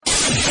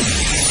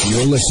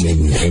You're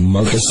listening to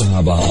Marcus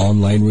Sahaba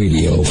Online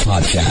Radio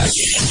Podcast.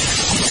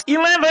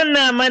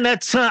 11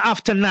 minutes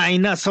after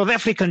 9 South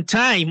African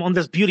time on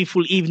this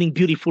beautiful evening,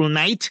 beautiful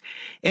night.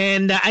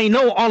 And I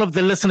know all of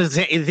the listeners,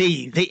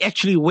 they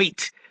actually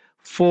wait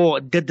for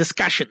the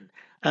discussion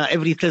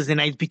every Thursday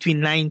night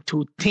between 9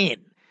 to 10.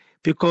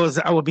 Because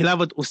our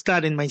beloved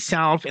Ustad and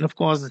myself, and of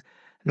course,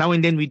 now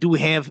and then we do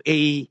have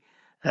a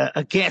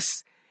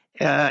guest.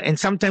 And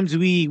sometimes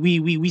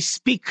we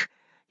speak,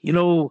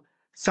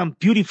 some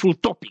beautiful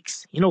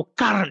topics,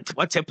 current,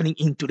 what's happening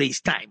in today's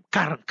time,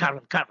 current.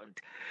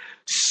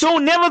 So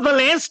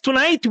nevertheless,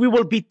 tonight we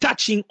will be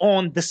touching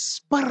on the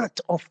spirit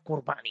of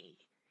Qurbani.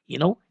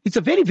 It's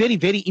a very, very,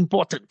 very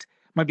important,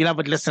 my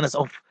beloved listeners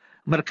of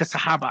Markaz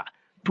Sahaba,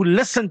 to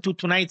listen to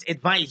tonight's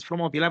advice from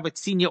our beloved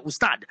senior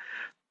Ustad,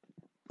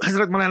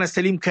 Hazrat Maulana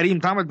Salim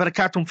Kareem Damat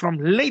Barakatum from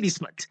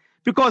Ladysmith.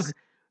 Because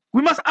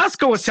we must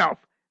ask ourselves,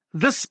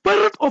 the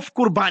spirit of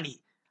Qurbani,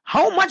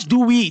 how much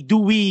do we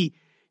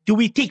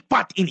take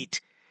part in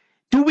it?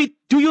 Do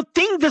you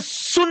think the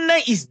Sunnah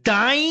is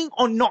dying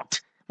or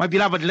not, my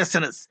beloved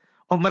listeners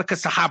of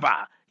Markaz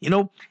Sahaba?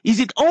 Is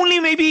it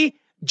only maybe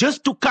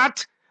just to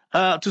cut,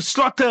 to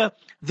slaughter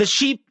the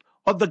sheep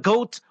or the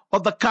goat or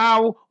the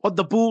cow or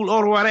the bull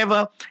or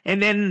whatever,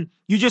 and then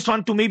you just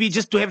want to maybe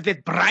just to have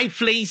that bright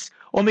place,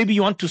 or maybe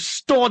you want to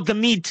store the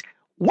meat?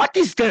 What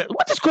is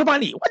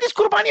Qurbani? What is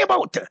Qurbani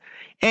about?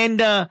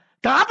 And the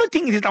other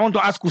thing that I want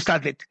to ask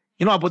Ustad that,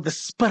 about the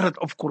spirit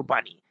of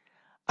Qurbani.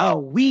 Are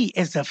we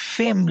as a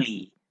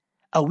family,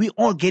 are we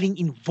all getting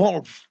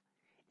involved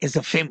as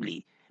a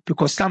family?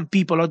 Because some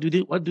people, what do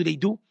they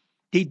do?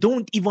 They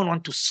don't even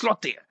want to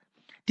slaughter.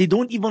 They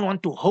don't even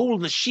want to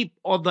hold the sheep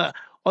or the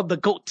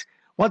goat.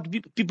 What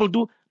people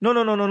do?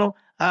 No.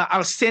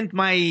 I'll send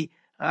my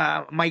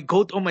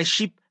goat or my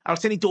sheep, I'll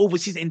send it to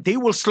overseas and they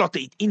will slaughter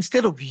it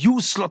instead of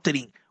you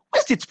slaughtering.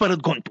 Where's that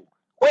spirit gone to?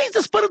 Where is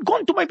the spirit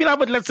gone to, my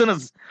beloved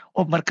listeners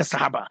of Markaz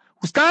Sahaba?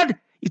 Ustad,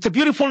 it's a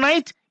beautiful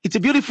night. It's a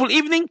beautiful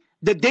evening.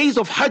 The days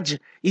of Hajj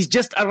is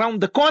just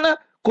around the corner.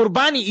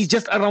 Qurbani is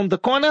just around the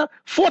corner.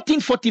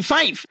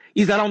 1445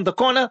 is around the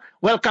corner.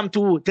 Welcome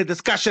to the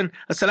discussion.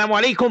 Assalamu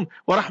alaikum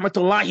wa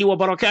rahmatullahi wa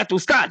barakatuh,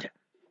 Ustad.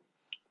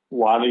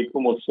 Wa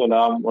alaikum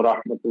assalam wa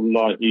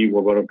rahmatullahi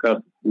wa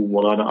barakatuh.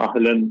 Maulana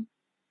ahlan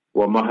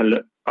wa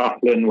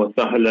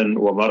sahlan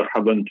wa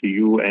marhaban to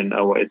you and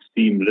our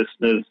esteemed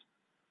listeners.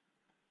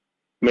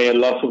 May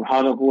Allah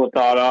subhanahu wa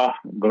ta'ala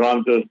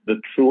grant us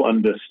the true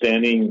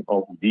understanding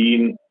of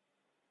deen.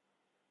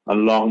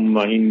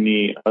 Allahumma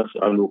inni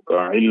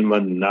as'aluka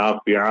ilman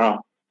nafi'a.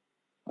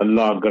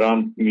 Allah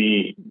grant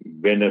me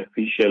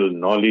beneficial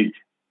knowledge.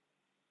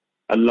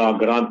 Allah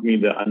grant me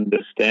the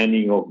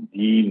understanding of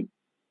deen.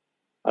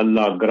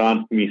 Allah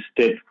grant me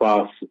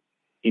steadfast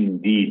in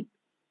deen.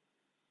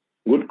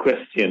 Good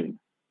question.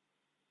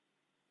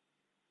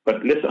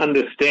 But let's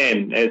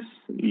understand, as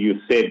you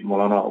said,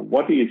 Maulana,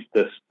 what is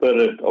the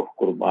spirit of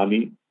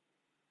Qurbani?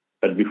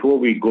 But before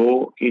we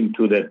go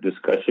into that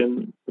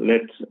discussion,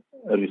 let's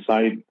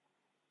recite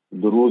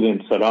Durood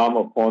and Salam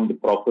upon the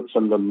Prophet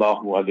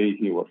sallallahu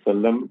alaihi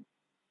wasallam.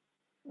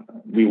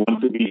 We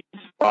want to be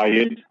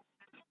inspired.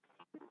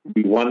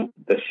 We want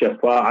the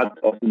shafa'at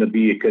of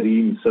Nabi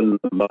Kareem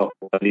sallallahu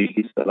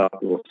alaihi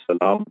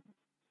wasallam.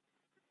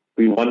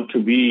 We want to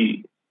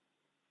be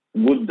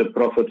with the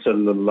Prophet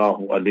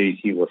sallallahu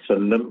alaihi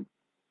wasallam.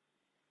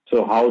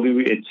 So how do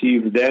we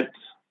achieve that?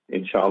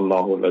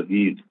 Inshallah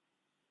al-Aziz.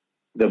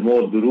 The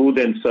more durood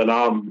and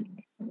salam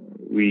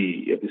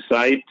we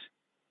recite,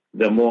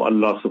 the more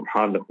Allah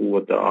subhanahu wa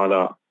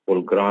ta'ala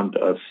will grant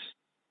us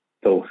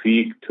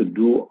tawfiq to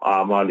do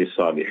a'mal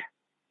salih.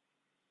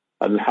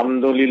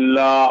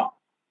 Alhamdulillah.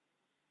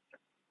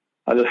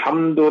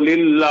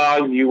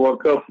 Alhamdulillahi wa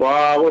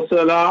kafa wa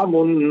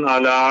salamun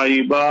ala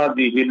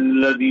ibadihi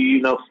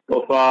alladhina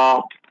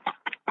istafa.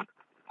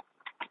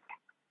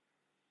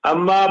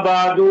 أما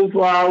بعد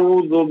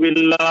فأعوذ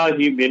بالله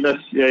من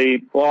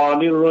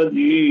الشيطان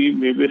الرجيم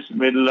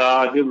بسم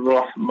الله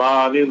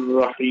الرحمن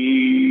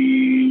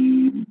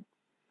الرحيم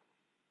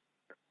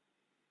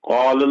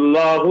قال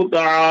الله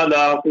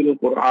تعالى في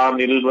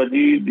القرآن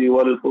المجيد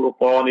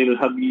والفرقان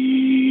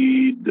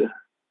الحميد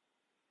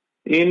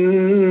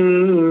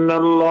إن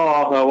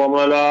الله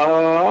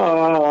وملائكته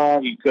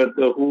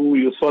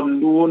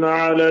يصلون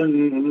على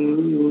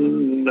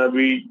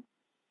النبي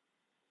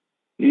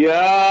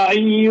يا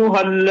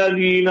أيها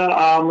الذين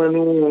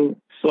آمنوا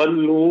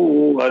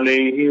صلوا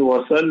عليه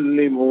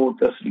وسلموا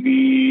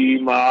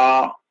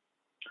تسليما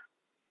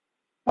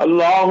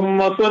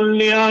اللهم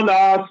صل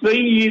على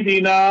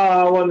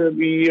سيدنا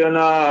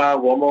ونبينا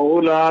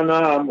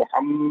ومولانا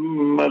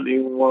محمد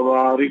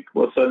وبارك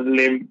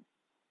وسلم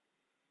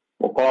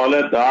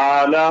وقال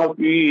تعالى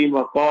في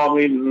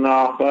مقام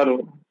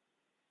آخر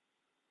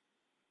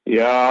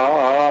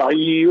يا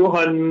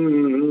أيها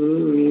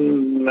النبي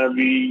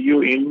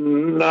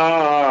إنا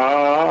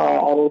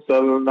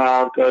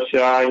أرسلناك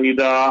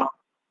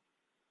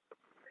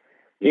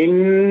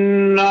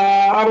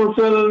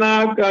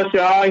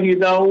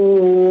شاهدا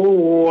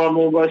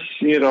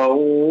ومبشرا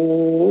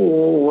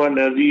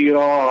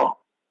ونذيرا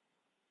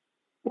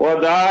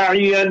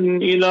وداعيا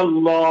إلى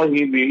الله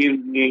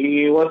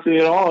بإذنه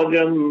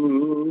وسراجا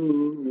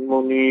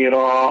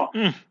منيرا.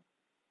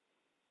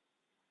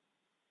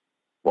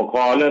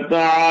 وقال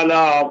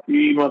تعالى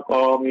في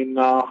مقام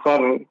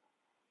آخر: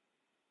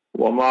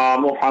 وما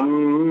محمد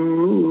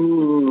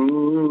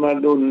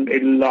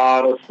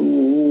إلا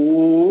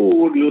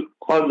رسول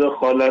قد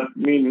خلت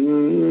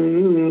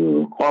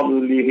من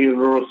قبله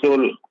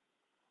الرسل.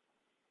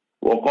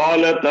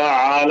 وقال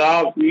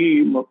تعالى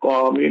في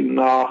مقام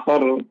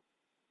آخر: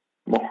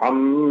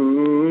 محمد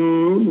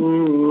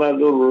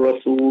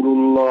رسول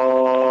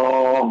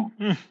الله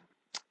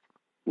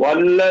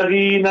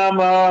والذين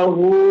معه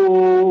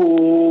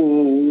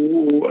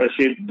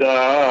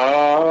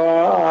أشداء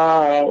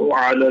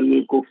على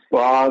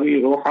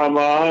الكفار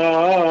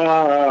رحماء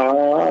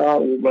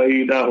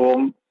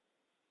بينهم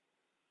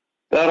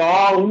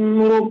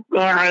تراهم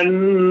ركعا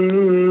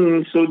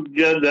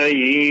سجدا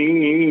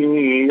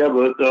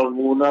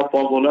يبتغون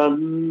فضلا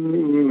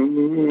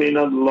من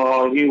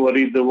الله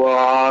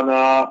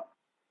ورضوانا.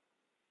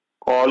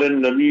 قال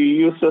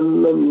النبي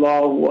صلى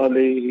الله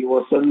عليه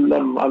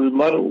وسلم: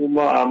 المرء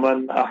مع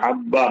من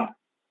أحبه.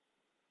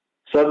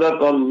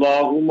 صدق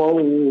الله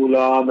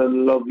مولانا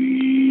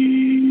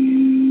العظيم.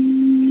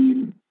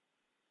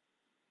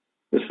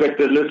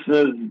 Respected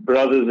listeners,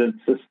 brothers and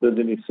sisters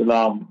in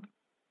Islam,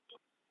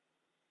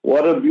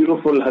 what a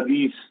beautiful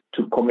hadith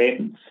to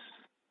commence.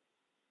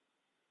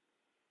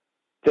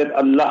 That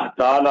Allah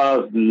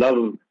Ta'ala's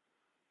love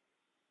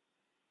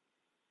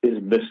is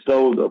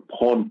bestowed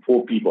upon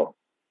four people.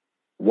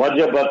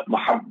 Wajabat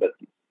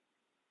mahabbati.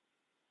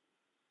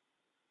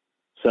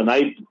 It's a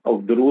night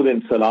of durood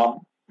and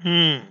salam.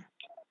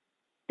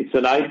 It's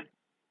a night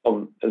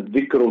of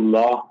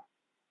dhikrullah.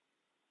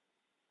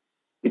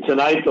 It's a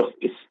night of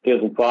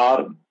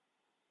istighfar.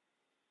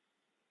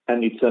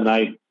 And it's a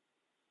night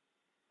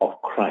of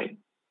crying.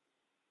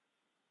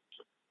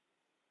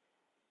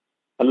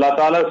 Allah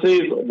Ta'ala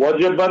says,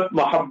 Wajabat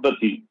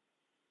mahabbati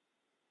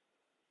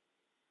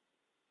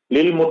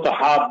lil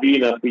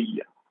mutahabbina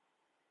fiyya.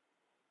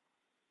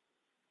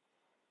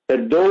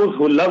 That those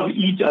who love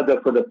each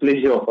other for the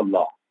pleasure of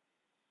Allah.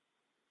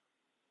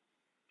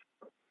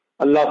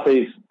 Allah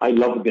says, I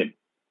love them.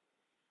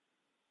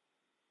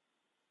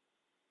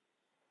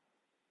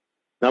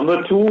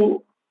 Number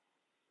two,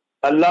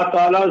 Allah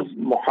Ta'ala's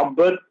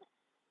muhabbat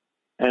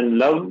and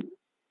love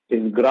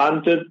is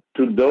granted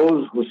to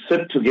those who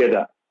sit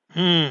together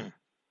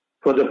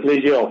for the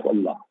pleasure of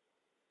Allah.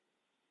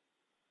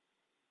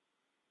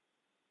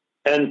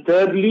 And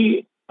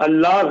thirdly,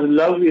 Allah's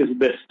love is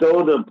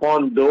bestowed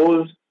upon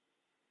those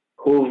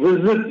who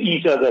visit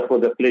each other for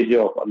the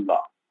pleasure of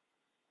Allah.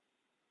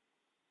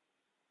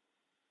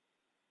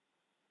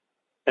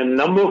 And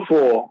number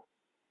four,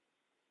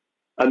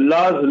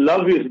 Allah's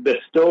love is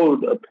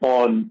bestowed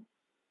upon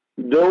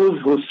those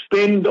who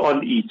spend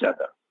on each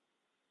other.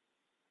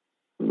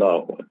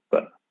 Allahu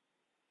Akbar.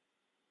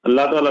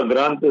 Allah Ta'ala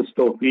grant us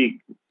tawfiq.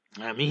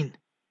 Ameen.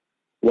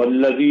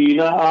 وَالَّذِينَ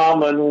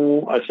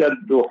آمَنُوا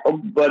أَشَدُّ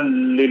حُبًّا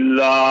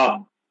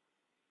لِلَّهِ.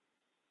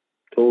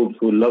 Those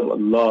who love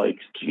Allah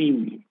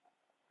extremely.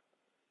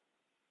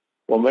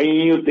 وَمَن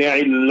يُطِعِ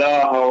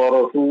اللَّهَ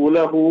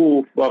وَرَسُولَهُ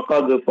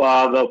فَقَدْ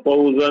فَازَ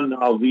فَوْزًا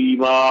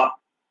عَظِيمًا.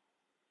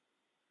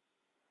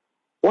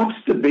 What's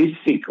the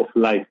basic of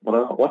life,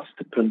 Mara? What's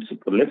the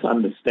principle? Let's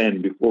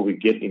understand before we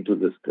get into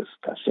this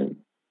discussion.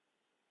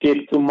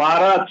 कि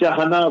तुम्हारा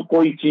चाहना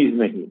कोई चीज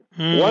नहीं.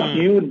 What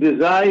you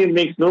desire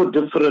makes no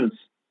difference.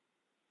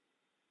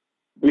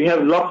 We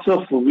have lots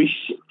of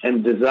wish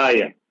and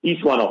desire,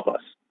 each one of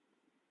us.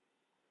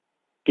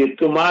 कि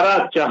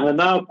तुम्हारा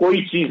चाहना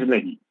कोई चीज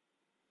नहीं.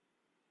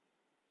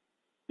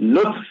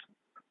 लुत्फ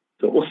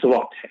तो उस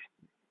वक्त है.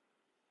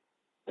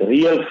 The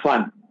real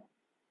fun,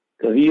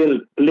 the real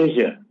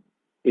pleasure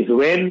is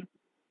when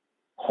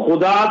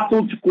खुदा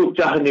तुझको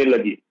चाहने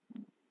लगे.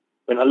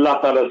 When Allah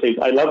Ta'ala says,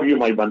 I love you,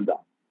 my banda.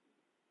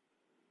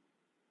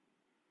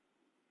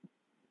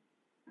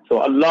 So,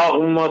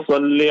 Allahumma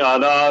salli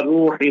ala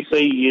ruhi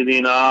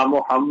Sayyidina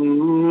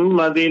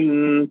Muhammadin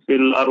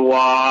fil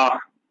arwah.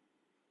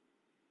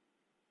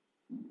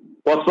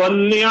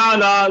 وصل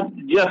على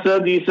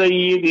جسد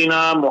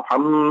سيدنا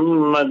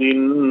محمد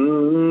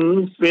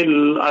في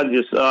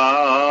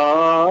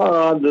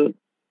الأجساد.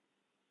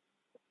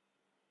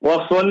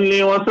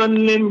 وصل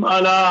وسلم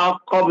على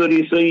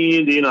قبر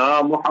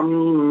سيدنا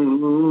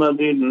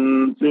محمد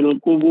في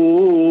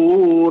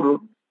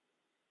القبور.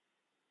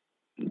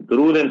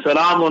 Durood and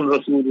salam on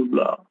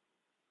Rasulullah.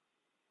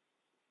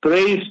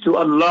 Praise to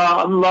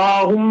Allah.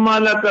 Allahumma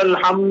lakal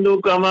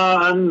hamdu kama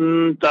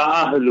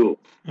anta ahlu.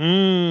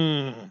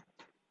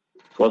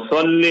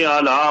 وصل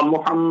على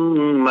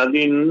محمد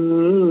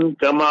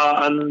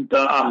كما أنت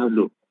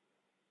أهله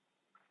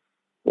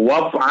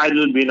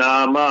وافعل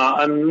بنا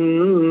ما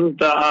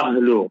أنت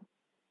أهله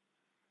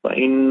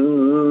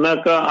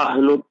فإنك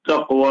أهل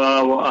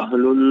التقوى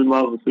وأهل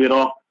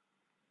المغفرة.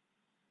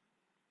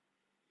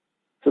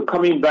 So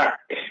coming back,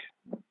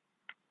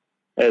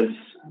 as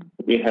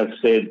we have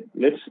said,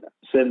 let's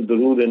send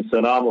durood and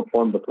salam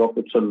upon the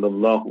Prophet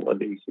sallallahu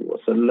alaihi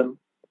wasallam.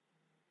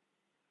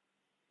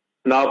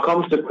 Now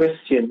comes the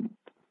question,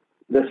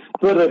 the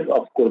spirit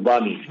of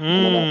Qurbani.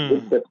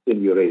 This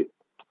question you raised.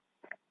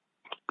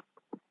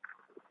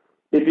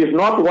 It is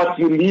not what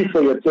you leave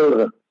for your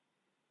children,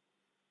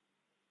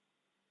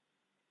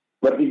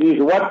 but it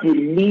is what you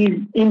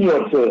leave in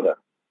your children.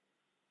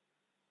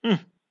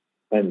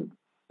 And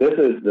this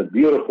is the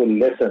beautiful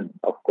lesson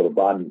of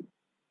Qurbani.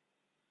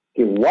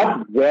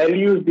 What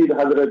values did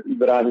Hazrat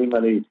Ibrahim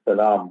alayhi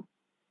salam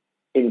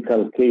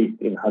inculcate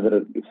in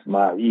Hazrat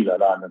Ismail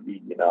ala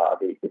nabiyyina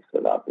alayhi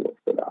salatu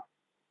wassalam?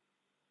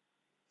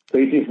 So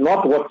it is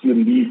not what you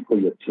leave for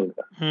your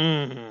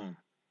children.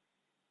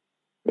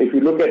 If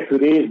you look at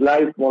today's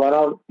life,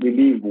 Maulana, we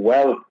leave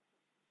wealth,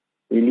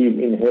 we leave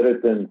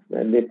inheritance,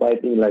 and they're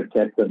fighting like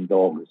cats and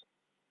dogs.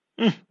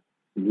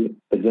 The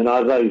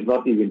janazah is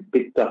not even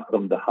picked up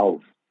from the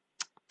house.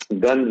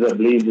 Guns are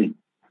blazing.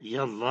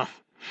 Yallah.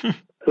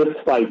 Fist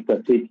fights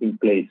are taking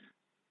place.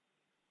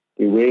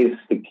 Where's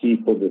the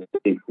key for the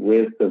safe?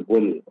 Where's the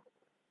will?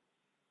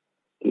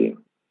 Okay.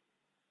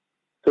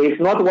 So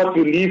it's not what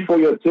you leave for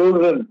your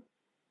children,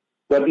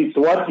 but it's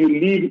what you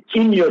leave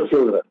in your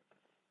children.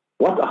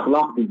 What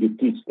akhlaq did you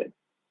teach them?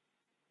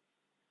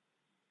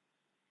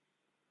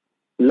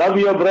 Love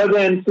your brother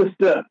and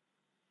sister.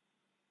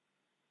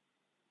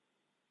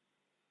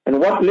 And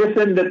what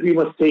lesson that we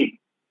must take?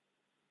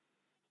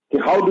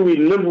 How do we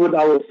live with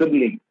our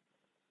siblings?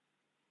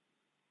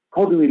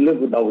 How do we live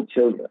with our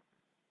children?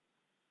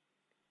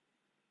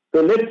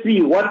 So let's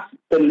see what's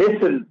the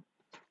lesson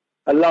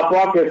Allah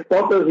Pak has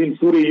taught us in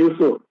Surah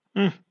Yusuf.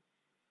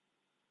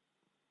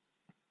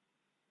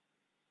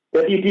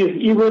 That it is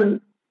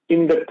even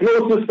in the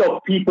closest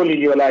of people in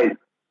your life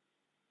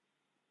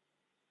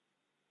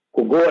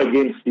who go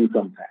against you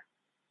sometimes.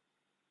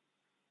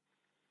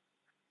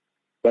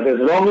 But as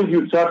long as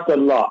you trust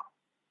Allah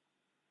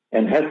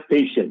and have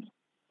patience,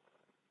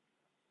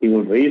 He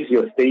will raise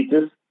your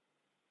status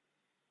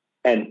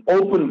and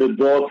open the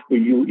doors for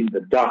you in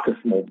the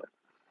darkest moment.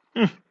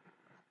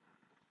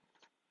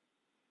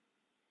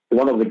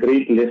 One of the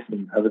great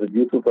lessons, Hazrat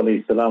Yusuf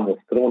alayhi salam was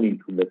thrown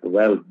into that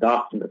well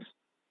darkness.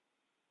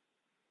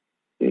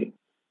 Okay.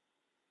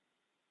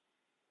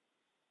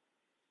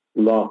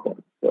 Allahu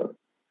Akbar.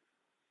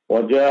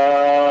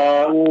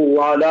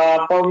 وَجَاءُوا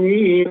عَلَىٰ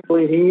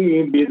قَمِيصِهِ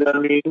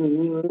بِدَمٍ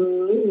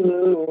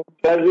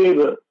كَذِبٍ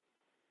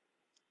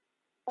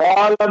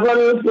قال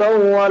بل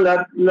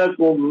سولت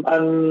لكم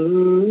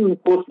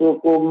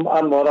أنفسكم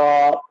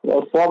أمرا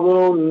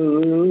وصبر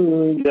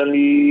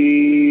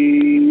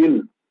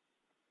جميل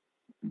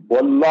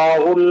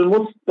والله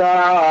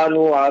المستعان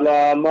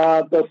على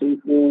ما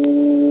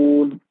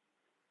تصفون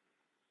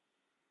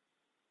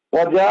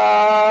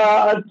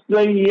وجاءت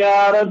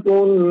سيارة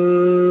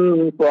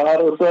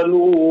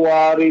فأرسلوا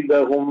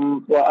واردهم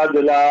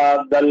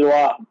فأدلى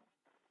دلوى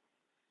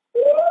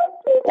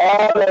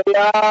قال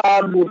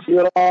يا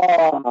بشرى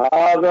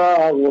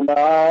هذا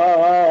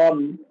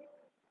غلام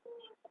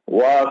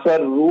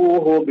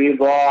وأسروه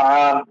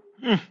بضاعة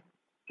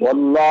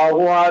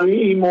والله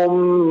عليم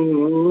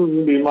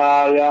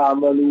بما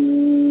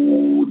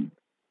يعملون.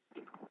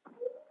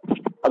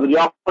 Hazrat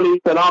Yaqub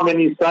alayhi salam and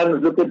his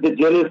sons look at the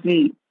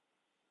jealousy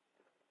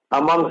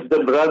amongst the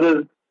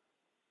brothers.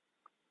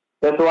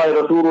 That's why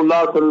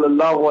Rasulullah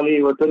sallallahu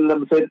alayhi wa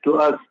sallam said to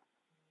us,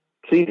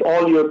 treat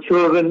all your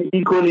children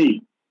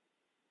equally.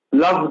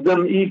 Love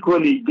them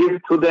equally,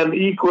 give to them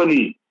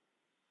equally.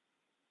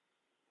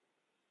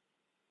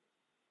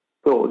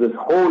 So this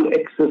whole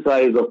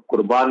exercise of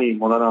Qurbani,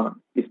 Maulana,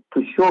 is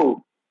to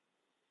show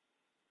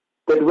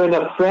that when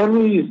a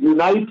family is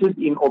united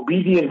in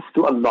obedience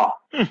to Allah,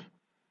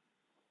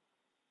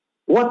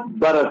 what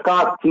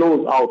barakat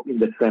flows out in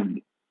the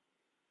family.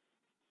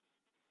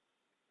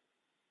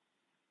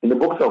 In the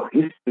books of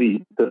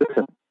history, it's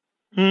written.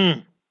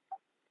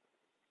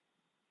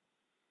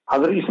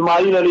 Hazrat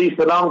Ismail alayhi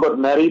salam got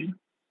married,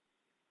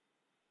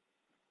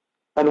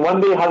 and one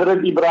day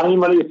Hazrat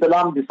Ibrahim alayhi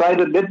salam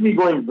decided, let me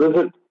go and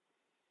visit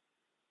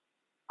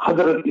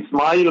Hazrat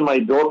Ismail, my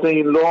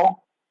daughter-in-law.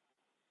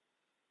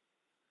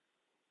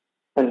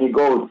 And he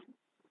goes,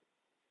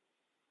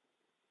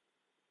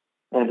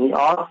 and he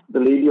asked the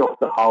lady of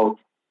the house,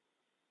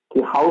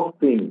 how's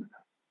things?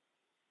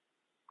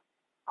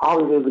 How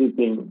is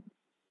everything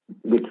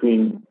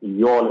between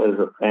you all as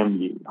a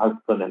family,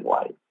 husband and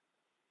wife?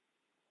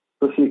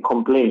 So she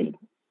complained.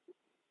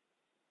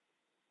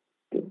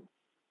 So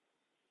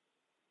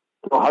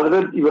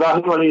Hazrat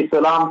Ibrahim alayhi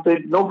salam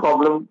said, no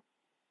problem,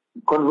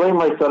 convey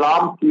my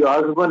salam to your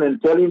husband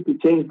and tell him to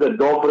change the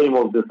door frame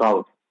of this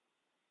house.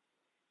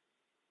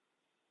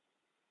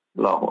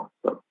 Allahu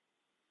Akbar.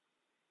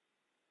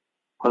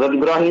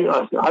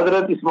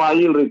 Hazrat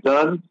Ismail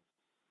returns,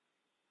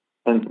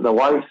 and the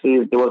wife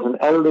says, there was an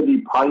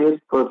elderly pious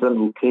person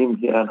who came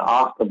here and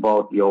asked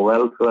about your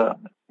welfare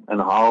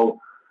and how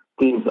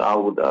things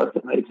are with us.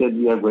 And I said,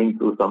 we are going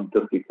through some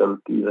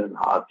difficulties and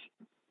hardships.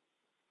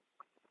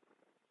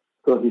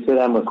 So he said,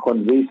 I must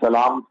convey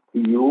salam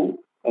to you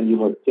and you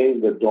must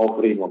change the door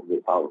frame of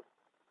this house.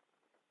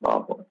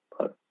 Hazrat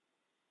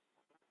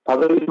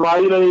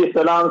Ismail alayhi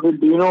salam said,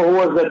 do you know who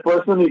was that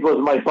person? It was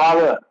my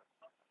father.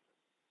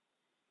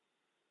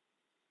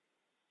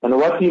 And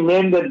what he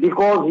meant that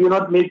because you're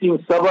not making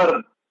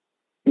sabr,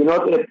 you're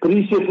not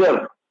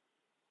appreciative,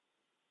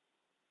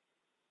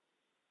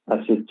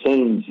 I should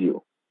change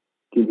you,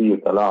 give you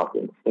talaq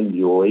and send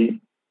you away.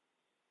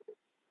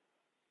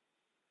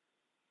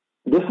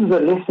 This is a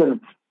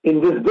lesson. In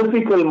this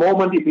difficult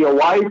moment, if your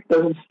wife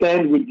doesn't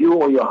stand with you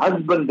or your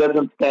husband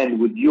doesn't stand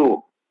with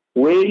you,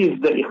 where is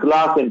the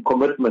ikhlas and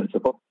commitment?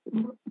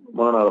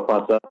 Maulana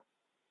Rafat sir.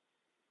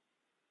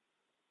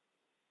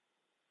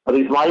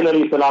 Ismail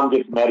alayhi salam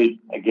gets married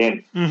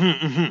again.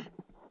 Hazrat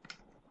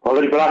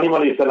Ibrahim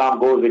alayhi salam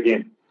goes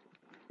again.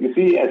 You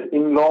see, as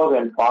in-laws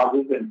and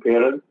fathers and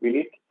parents, we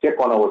need to check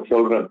on our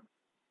children.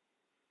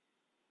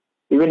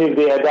 Even if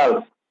they're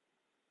adults.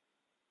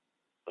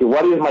 Okay,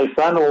 what is my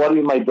son or what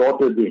is my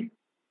daughter doing?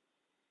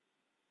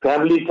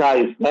 Family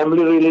ties,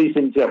 family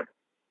relationship.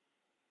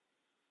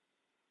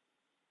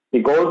 He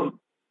goes,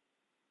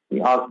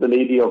 he asks the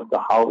lady of the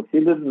house. He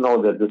didn't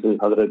know that this is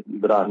Hazrat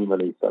Ibrahim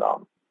alayhi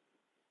salam.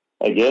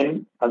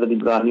 Again, Hazrat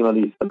Ibrahim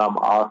alayhi salam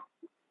asked,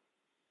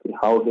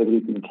 how's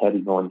everything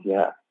carrying on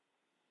here?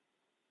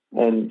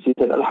 And she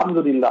said,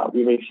 Alhamdulillah,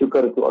 we make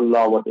shukr to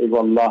Allah, whatever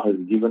Allah has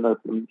given us,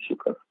 we make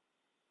shukr.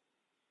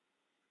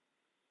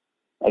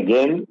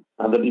 Again,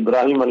 Hazrat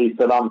Ibrahim alayhi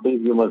salam says,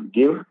 you must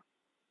give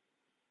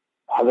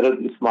Hazrat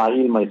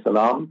Ismail my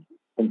salam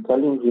and tell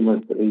him he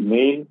must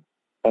remain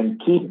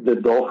and keep the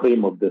door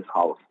frame of this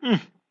house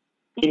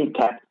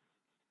intact.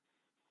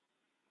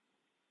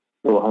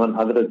 So when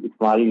Hazrat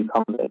Ismail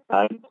comes at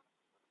night,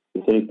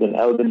 he says an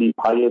elderly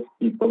pious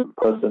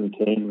person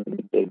came and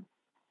he said,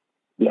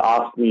 he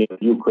asked me a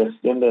few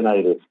questions and I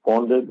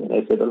responded and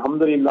I said,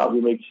 Alhamdulillah,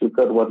 we make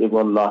shukr whatever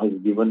Allah has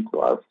given to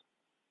us.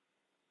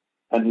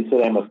 And he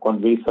said, I must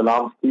convey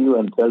salams to you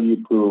and tell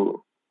you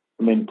to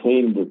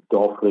maintain this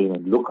door frame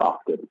and look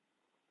after it.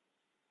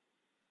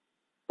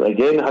 So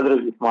again,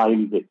 Hazrat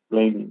Ismail is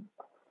explaining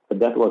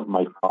that was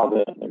my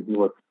father and he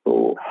was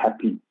so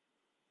happy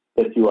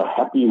that you are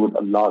happy with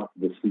Allah's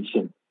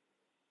decision.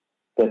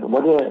 That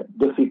whatever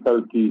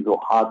difficulties or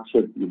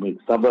hardship you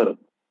make sabr,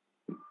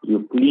 you're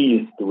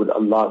pleased with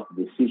Allah's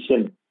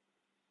decision.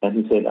 And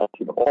he said, I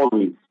should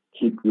always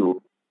keep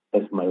you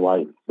as my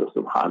wife. So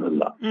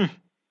subhanallah.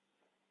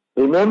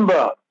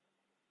 Remember,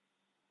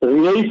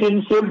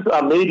 relationships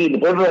are made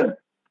in heaven.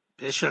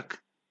 Beshak.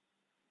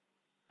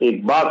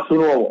 Ek baat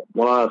suno,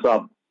 Maulana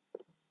Sahab.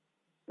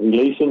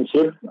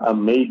 Relationships are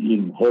made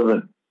in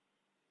heaven.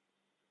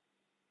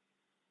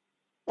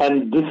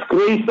 And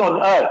disgrace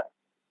on earth.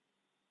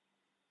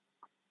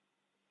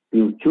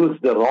 You choose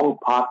the wrong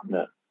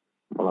partner,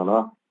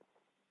 Maulana.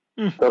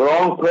 The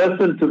wrong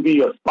person to be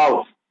your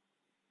spouse.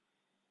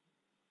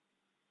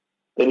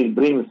 Then it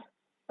brings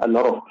a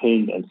lot of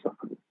pain and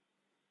suffering.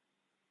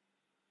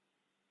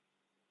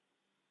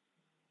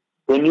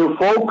 When you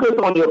focus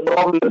on your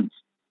problems,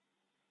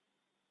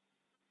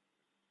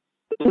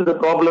 this is the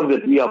problem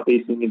that we are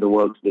facing in the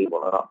world today,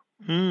 Maulana.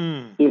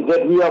 Is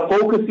that we are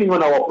focusing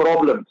on our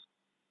problems.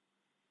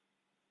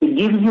 It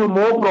gives you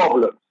more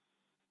problems.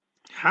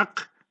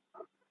 Haq.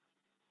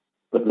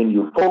 But when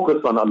you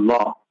focus on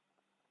Allah,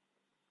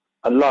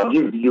 Allah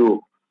gives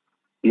you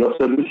your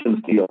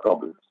solutions to your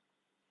problems.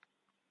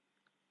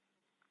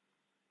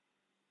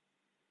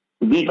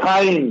 Be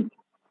kind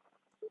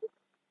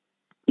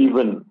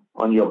even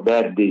on your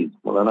bad days,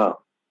 Maulana.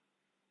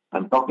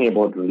 I'm talking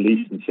about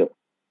relationship.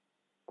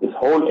 This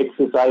whole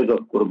exercise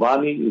of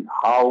Qurbani is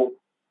how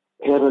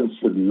parents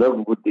should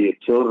live with their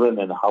children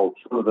and how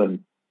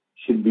children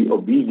should be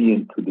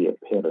obedient to their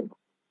parents.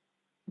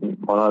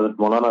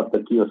 Maulana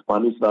Taqi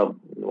Osmani Sahab,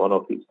 in one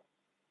of his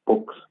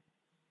books,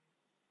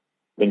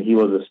 when he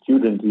was a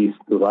student, he used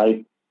to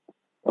write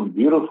some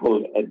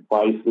beautiful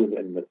advices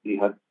and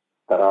nasihat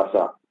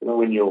tarasa. You know,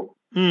 when you,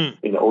 in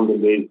the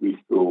olden days, we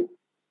used to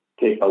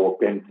take our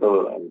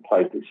pencil and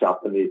try to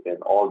sharpen it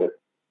and all the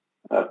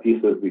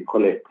pieces we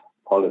collect,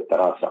 call it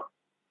tarasa.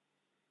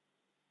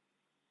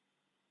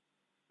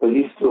 So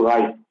he used to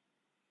write,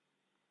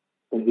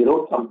 and he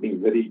wrote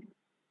something very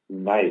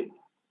nice.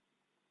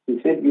 He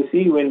said, you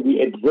see, when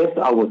we address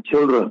our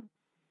children,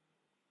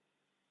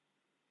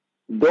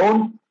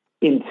 don't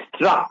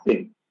instruct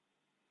them.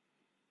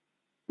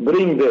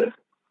 Bring this,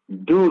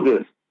 do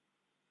this.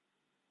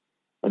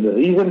 And the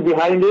reason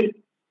behind it,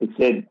 he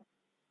said,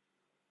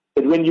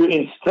 that when you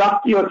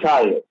instruct your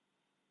child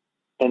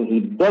and he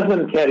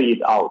doesn't carry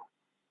it out,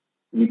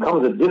 he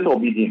becomes a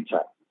disobedient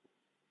child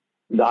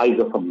in the eyes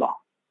of Allah.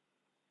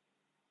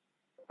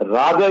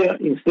 Rather,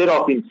 instead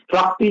of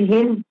instructing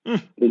him,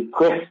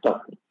 request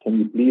of him, can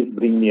you please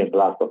bring me a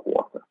glass of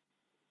water?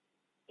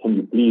 Can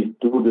you please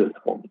do this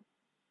for me?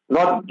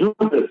 Not do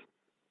this.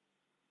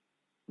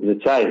 He's a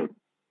child.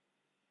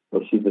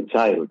 Or she's a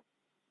child.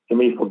 He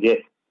may forget.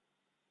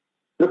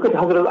 Look at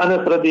Hazrat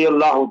Anas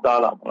radiallahu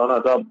ta'ala.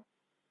 Maulana Sahab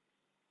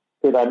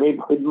said, I made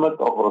khidmat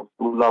of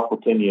Rasulullah for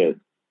 10 years.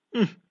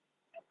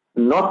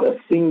 Not a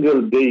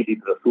single day did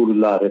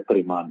Rasulullah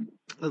reprimand me.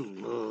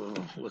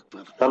 Allahu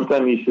Akbar.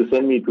 Sometimes he used to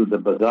send me to the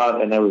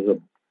bazaar, and I was a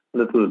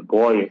little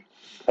boy.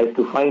 I used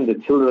to find the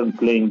children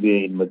playing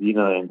there in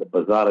Medina and the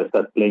bazaar. I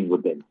start playing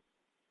with them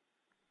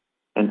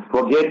and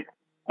forget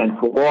and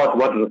forgot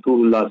what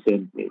Rasulullah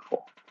sent me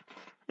for.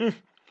 Mm.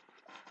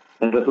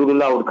 And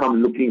Rasulullah would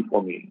come looking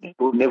for me. He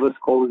would never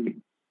scold me.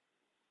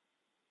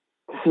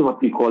 This is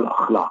what we call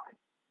akhlaq.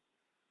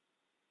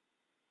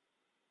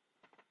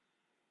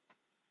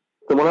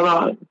 So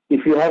Maulana,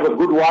 if you have a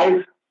good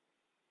wife,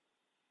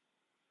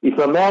 if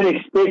a man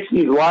expects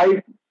his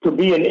wife to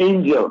be an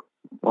angel,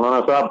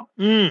 Maulana Sahab,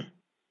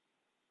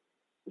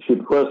 he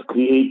should first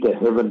create a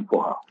heaven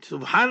for her.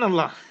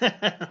 Subhanallah.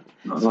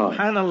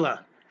 Subhanallah.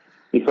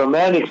 If a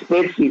man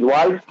expects his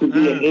wife to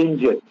be an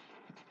angel,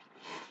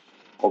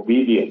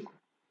 obedient,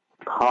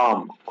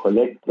 calm,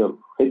 collective,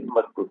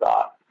 khidmat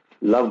guzar,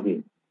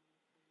 loving,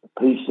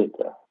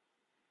 appreciative,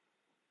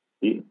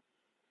 then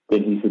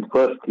he should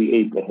first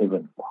create a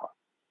heaven for her.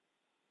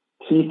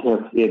 Treat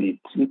her fairly,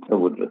 treat her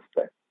with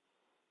respect.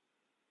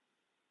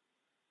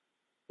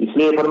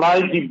 इसलिए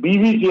फरमाया कि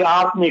बीवी की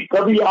आंख में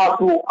कभी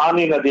आंसू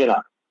आने न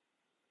देना.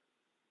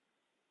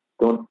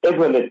 Don't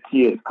ever let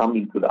tears come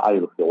into the eye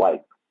of your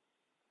wife.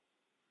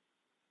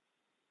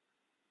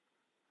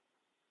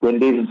 When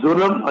there is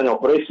zulm and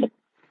oppression,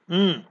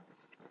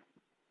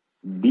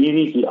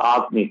 बीवी की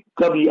आंख में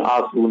कभी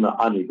आंसू न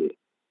आने दे.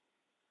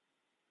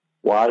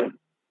 Why?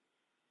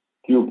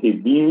 क्योंकि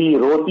बीवी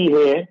रोती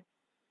है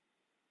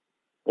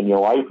and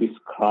your wife is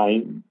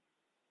crying,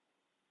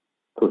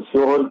 तो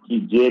शोहर की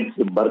जेब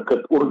से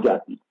बरकत उड़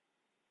जाती.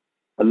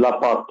 Allah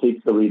Pak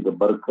takes away the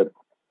barakat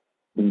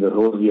in the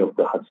rosary of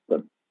the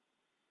husband.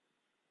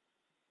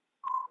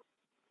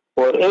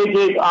 और एक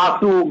एक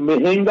आंसू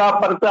महंगा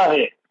पड़ता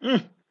है.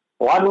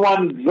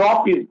 One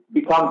drop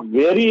becomes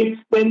very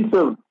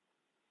expensive.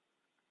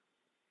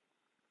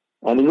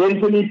 And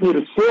eventually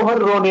फिर शोहर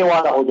रोने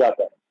वाला हो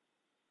जाता है.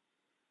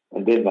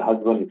 And then the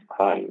husband is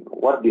crying,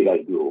 what did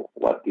I do?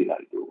 What did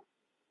I do?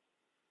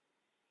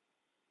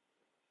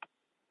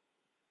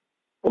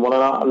 So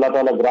Maulana, Allah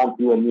Ta'ala grant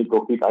you and me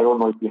tawfiq. I don't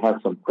know if you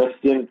have some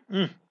questions,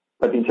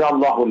 but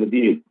inshallah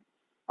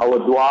our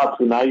dua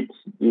tonight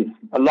is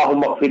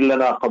Allahumma ighfir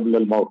lana qabla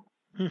al-maut.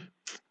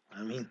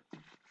 Ameen.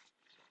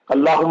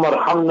 Allahumma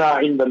arhamna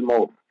inda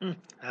al-maut.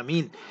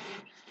 Ameen.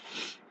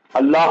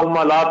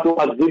 Allahumma la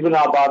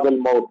tu'azzibna ba'da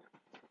al-maut.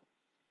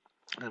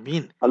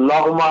 Ameen.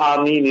 Allahumma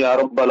ameen ya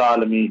Rabbal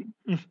Alameen.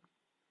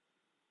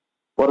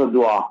 What a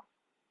dua.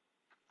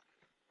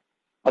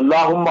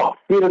 Allahumma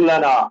ighfir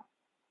lana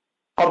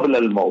qabla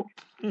al-maut.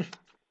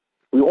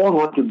 We all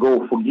want to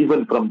go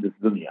forgiven from this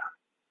dunya.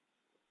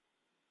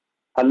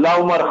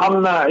 Allahumma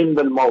arhamna inda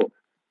al-maut.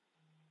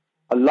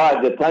 Allah,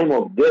 at the time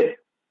of death,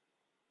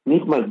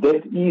 make my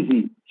death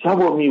easy.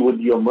 Shower me with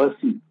your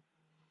mercy.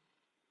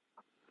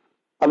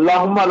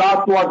 Allahumma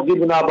la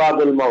tu'azzibna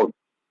ba'da al-maut.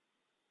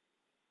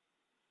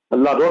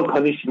 Allah, don't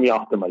punish me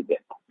after my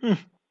death.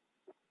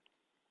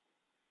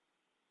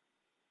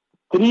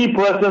 3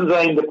 persons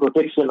are in the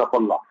protection of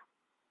Allah.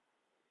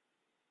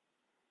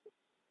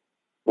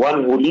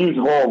 One who leaves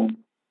home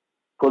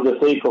for the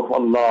sake of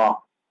Allah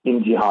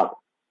in jihad.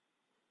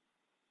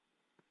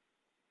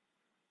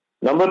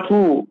 Number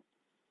 2,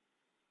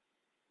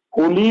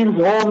 who leaves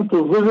home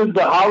to visit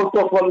the house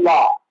of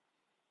Allah.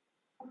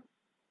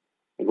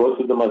 He goes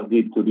to the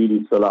masjid to read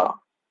his salah.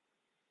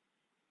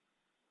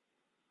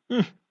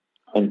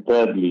 And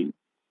thirdly,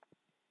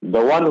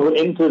 the one who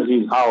enters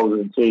his house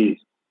and says,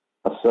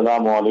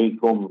 Assalamu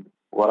alaikum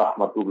wa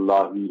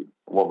rahmatullahi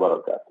wa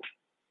barakatuh.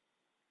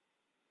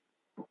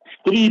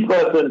 3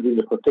 persons in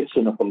the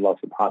protection of Allah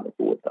subhanahu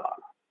wa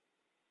ta'ala.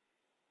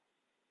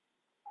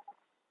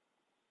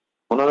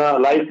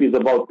 Life is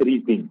about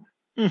 3 things.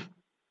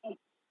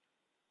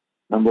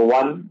 Number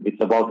 1,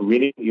 it's about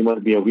winning. You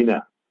must be a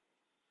winner.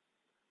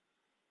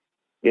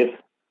 Yes,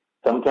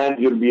 sometimes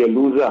you'll be a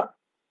loser.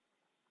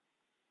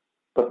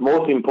 But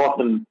most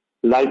important,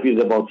 life is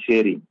about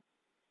sharing.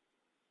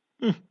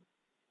 We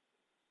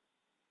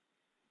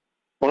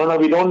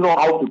don't know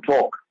how to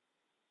talk.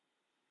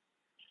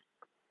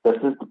 This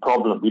is the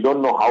problem. We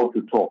don't know how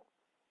to talk.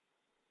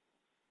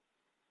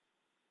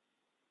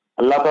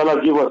 Allah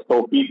Ta'ala give us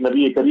tawfiq.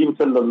 Nabi Kareem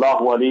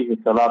sallallahu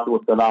alayhi salatu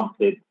wasalam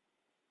said,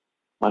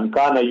 Man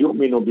kana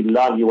yu'minu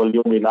billahi wal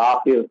yawmil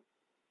akhir,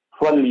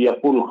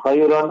 falyaqul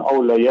khayran aw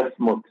la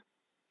yasmut.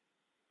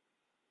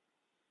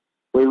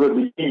 Whoever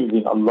believes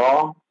in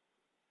Allah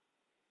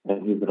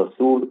and His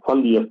Rasul,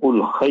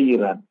 فَلْيَقُلْ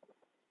خَيْرًا.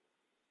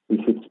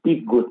 We should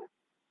speak good.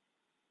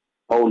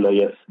 أَوْ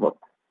لَا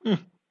يَسْمَتْ.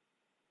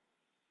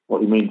 Or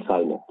remain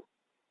silent.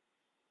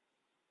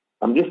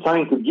 I'm just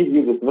trying to give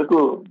you this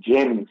little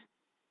gems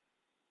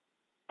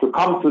to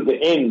come to the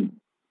end,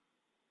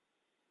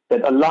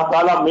 that Allah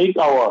Ta'ala make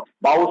our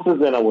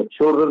spouses and our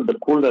children the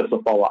coolness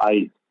of our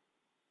eyes.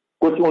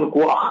 Kuch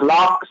unko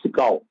akhlaq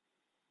sikao.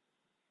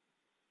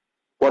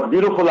 What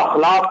beautiful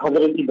akhlaq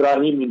Hazrat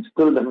Ibrahim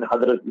instilled in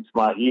Hazrat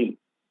Ismail.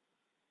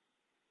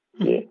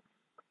 Yeah.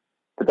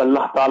 That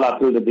Allah Ta'ala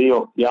till the day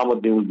of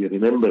Qiyamah they will be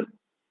remembered.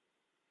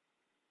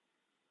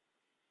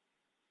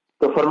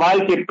 तो फरमाए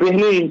कि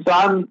पहले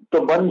इंसान तो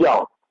बन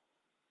जाओ.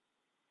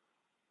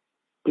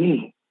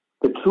 Be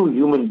the true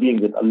human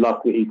being that Allah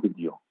created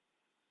you.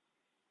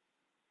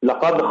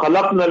 لَقَدْ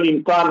خَلَقْنَا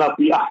الْإِنسَانَ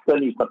فِي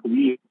أَحْسَنِ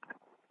تَقْوِيمٍ.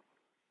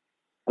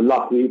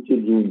 Allah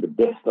created you in the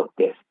best of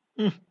best.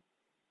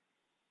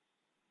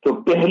 तो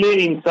पहले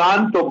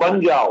इंसान तो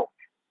बन जाओ.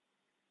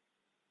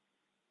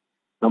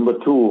 Number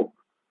 2,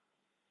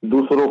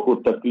 दूसरों को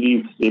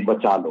तकलीफ से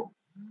बचा लो.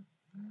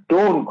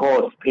 Don't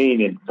cause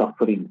pain and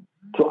suffering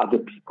to other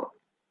people.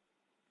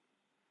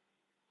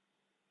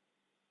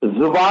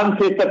 जुबान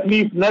से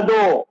तकलीफ न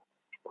दो.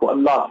 तो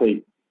अल्लाह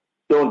से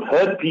don't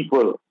hurt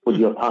people with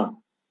your tongue.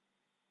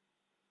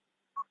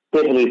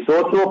 पहले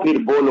सोचो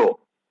फिर बोलो.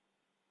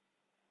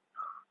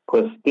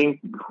 First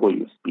think before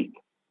you speak.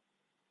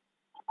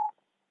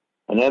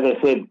 And as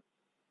I said,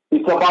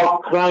 it's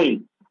about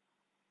crying.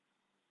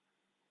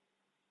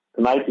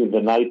 Tonight is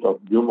the night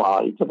of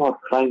Jum'ah. It's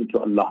about crying to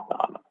Allah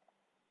Ta'ala.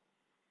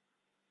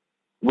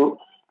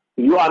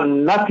 You are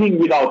nothing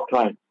without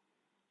crying.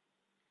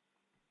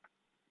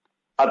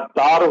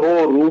 Attar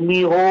ho,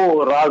 Rumi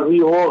ho, Razi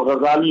ho,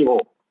 Ghazali ho.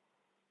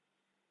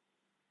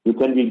 You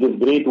can be this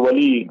great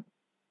wali,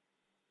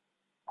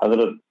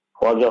 Hazrat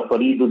Khwaja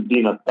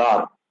Fariduddin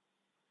Attar.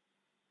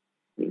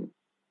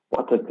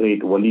 What a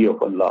great wali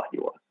of Allah he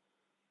was.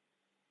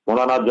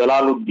 Maulana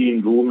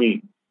Jalaluddin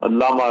Rumi,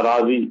 Allama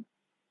Razi,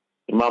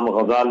 Imam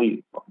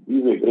Ghazali.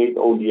 These are great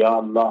awliya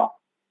Allah.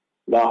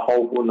 La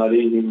khawfun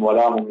alayhim wa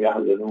la hum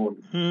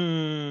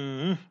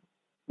yahzanun.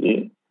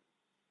 Yeah.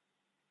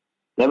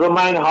 Never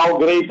mind how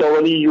great a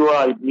wali you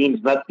are, it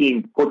means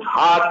nothing. Kuch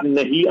haath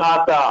nahi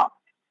aata,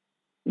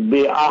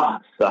 be'ah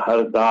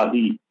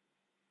sahardahi.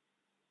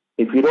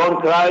 If you don't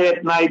cry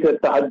at night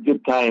at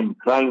tahajjud time,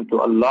 crying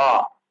to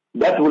Allah,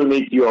 that will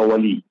make you a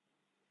wali.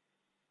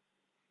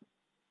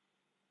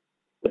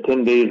 The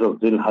 10 days of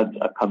Zil Hajj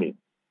are coming.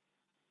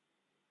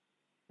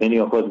 Many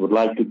of us would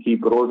like to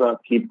keep Roza,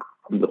 keep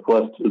from the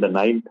 1st till the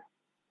 9th.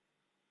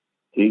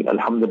 See,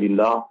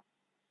 Alhamdulillah,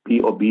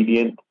 be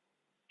obedient.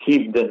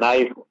 Keep the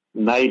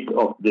night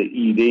of the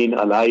Eidain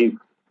alive.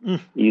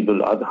 Eid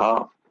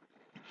al-Adha,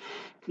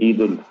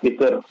 Eid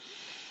al-Fitr.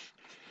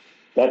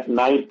 That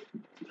night,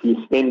 if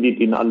you spend it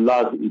in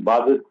Allah's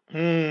ibadat,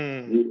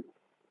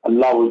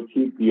 Allah will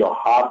keep your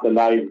heart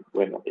alive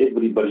when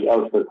everybody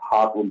else's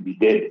heart will be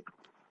dead.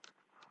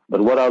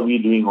 But what are we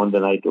doing on the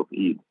night of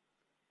Eid?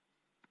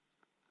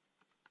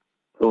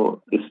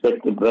 So,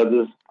 respected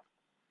brothers,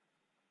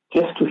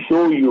 just to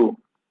show you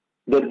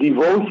the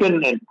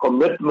devotion and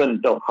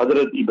commitment of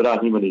Hazrat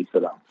Ibrahim alayhi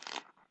salam.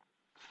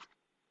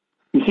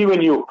 You see,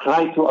 when you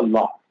cry to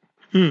Allah,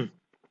 when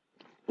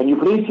you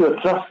place your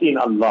trust in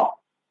Allah,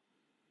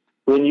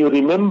 when you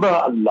remember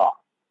Allah,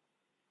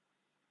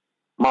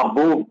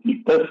 Mahbub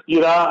ki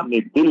tazkira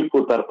ne dil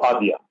ko tarpa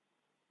diya.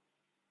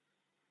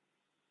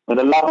 When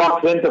Allah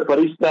Pak sent a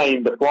farishta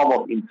in the form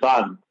of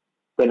insan,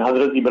 when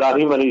Hazrat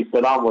Ibrahim alayhi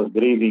salam was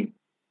grazing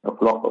a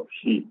flock of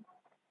sheep,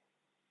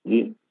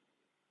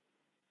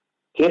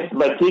 just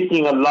by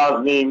taking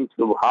Allah's name,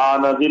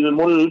 Subhana Dil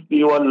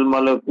Mulki wal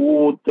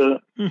Malakut,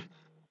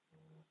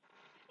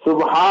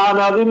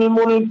 Subhana Dil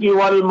Mulki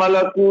wal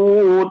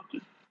Malakut,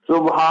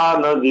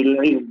 Subhana Dil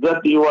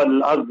Izzati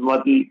wal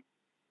Azmati.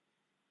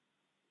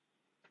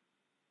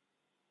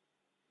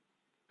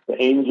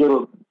 The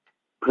angel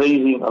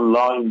praising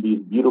Allah in these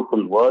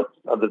beautiful words,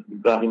 Hazrat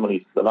Ibrahim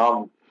alayhi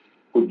salam,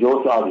 who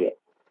Josh Arya.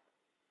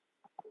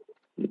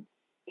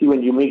 See,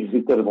 when you make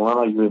zikr,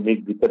 Maulana, you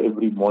make zikr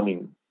every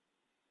morning.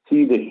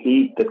 See the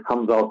heat that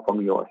comes out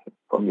from your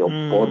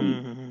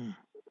body.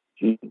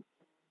 See,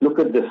 look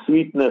at the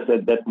sweetness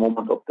at that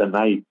moment of the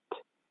night.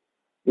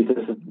 It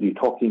is you're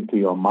talking to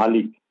your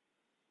Malik.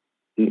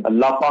 See,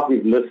 Allah Pak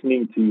is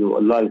listening to you.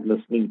 Allah is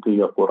listening to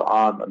your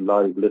Quran.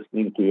 Allah is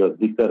listening to your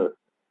zikr.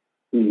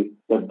 See,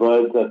 the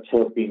birds are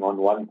chirping on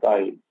one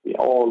side. See,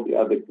 all the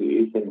other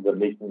creations are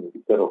making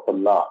zikr of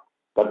Allah.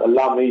 But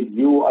Allah made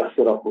you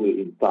Ashraful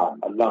Insan.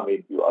 Allah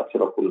made you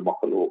Ashraful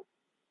Makhluq.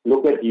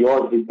 Look at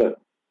your zikr.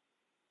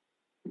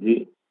 जी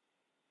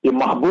ये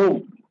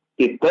महबूब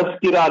के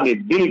तज़किरा ने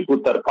दिल को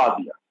तरका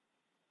दिया.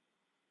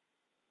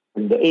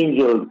 And the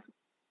angels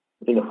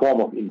in the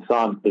form of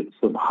insan said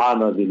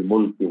Subhana Dil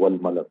Mulki wal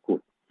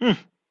Malakut.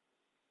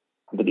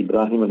 But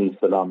Ibrahim alayhi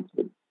salam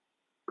said,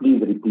 please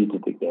repeat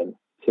it again.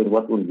 He said,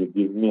 what will you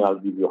give me? I'll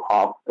give you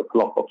half the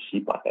flock of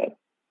sheep I have.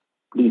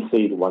 Please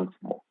say it once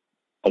more.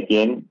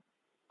 Again,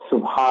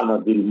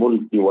 Subhana Dil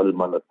Mulki wal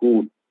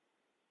Malakut.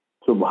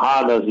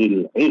 Subhana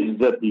Zil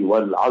Izzati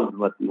wal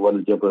Azmati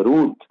wal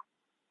Jabarut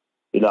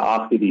ila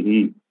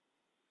akhirihi.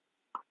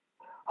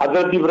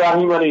 Hazrat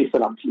Ibrahim alayhi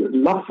salam,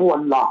 love for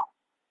Allah.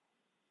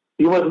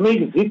 You must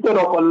make zikr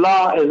of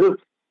Allah as if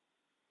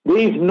there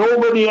is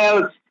nobody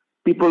else.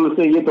 People will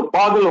say, ye to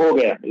pagal ho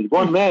gaya, he's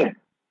gone mad.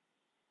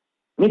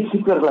 Make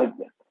zikr like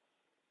that.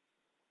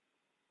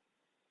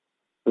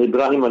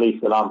 Ibrahim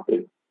alayhi salam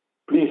said,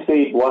 please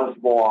say it once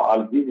more,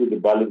 I'll give you the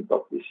balance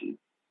of the sheep.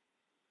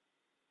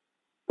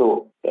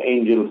 So the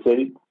angel said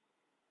it.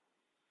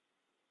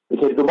 He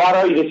said,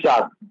 Dobara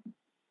irshad.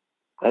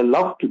 I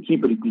love to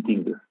keep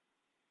repeating this.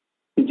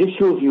 It just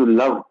shows you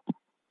love.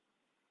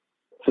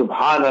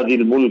 Subhana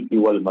dhil mulki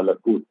wal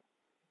malakut.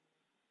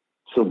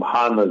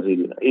 Subhana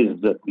dhil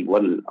izzati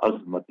wal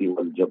azmati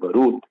wal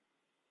jabarut.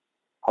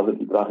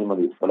 Hazrat Ibrahim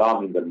alayhi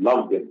salam, in the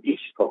love and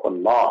ishq of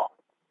Allah,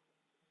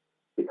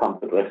 becomes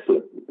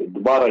restless. He said,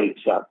 Dubara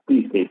Isha,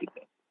 please say it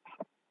again.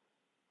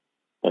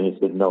 And he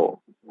said,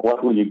 no,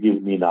 what will you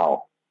give me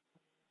now?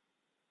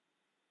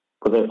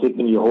 Because I've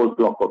taken your whole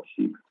flock of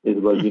sheep. He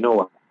said, well, you know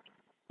what?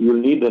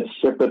 You'll need a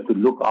shepherd to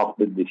look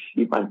after the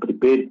sheep. I'm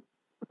prepared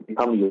to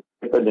become your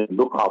shepherd and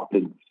look after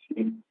the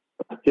sheep.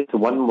 Just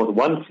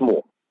once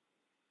more,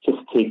 just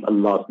take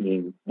Allah's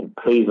name and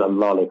praise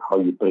Allah like how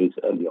you praised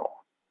earlier on.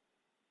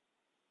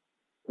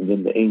 And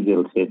then the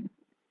angel said,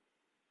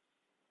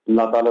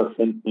 Allah Ta'ala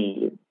sent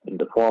me in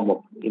the form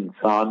of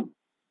insan.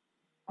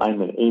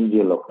 I'm an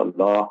angel of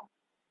Allah.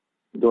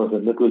 It was a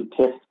little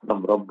test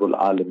from Rabbul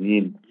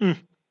Alameen.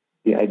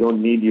 I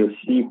don't need your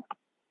sheep.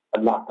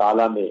 Allah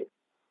Ta'ala ne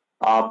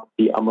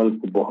aapki amal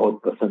ko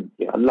bahut pasand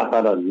kiya. Allah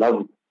Ta'ala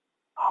loves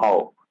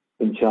how,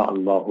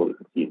 insha'Allah.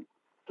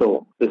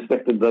 So,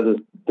 respected brothers,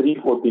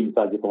 3-4 things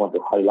I just want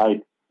to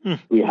highlight.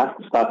 We have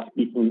to start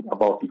speaking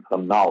about it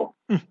from now.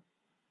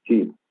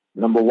 See,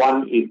 number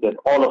one is that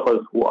all of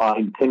us who are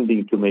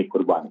intending to make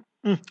Qurbani.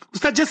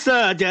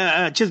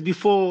 Ustad, just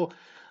before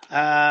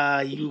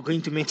you're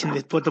going to mention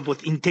that part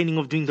about intending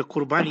of doing the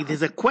Qurbani,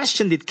 there's a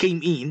question that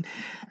came in.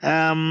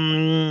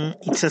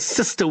 It's a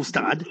sister,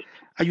 Ustad.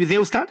 Are you there,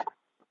 Ustad?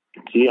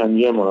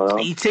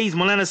 It says,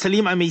 Maulana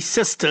Salim, I'm a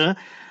sister.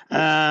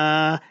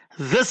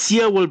 This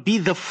year will be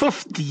the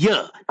 5th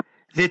year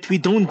that we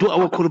don't do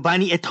our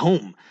Qurbani at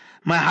home.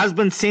 My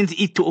husband sends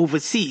it to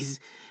overseas.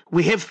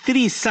 We have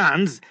 3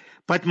 sons,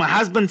 but my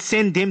husband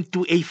sends them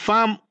to a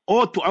farm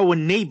or to our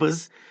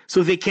neighbors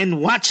so they can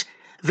watch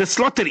the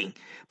slaughtering.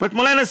 But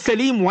Maulana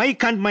Salim, why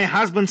can't my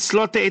husband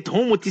slaughter at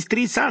home with his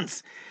 3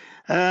 sons?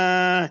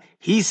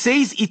 He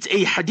says it's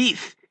a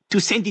hadith to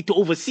send it to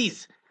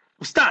overseas.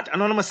 Ustad,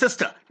 anonymous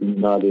sister.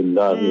 Inna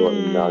lillahi wa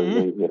inna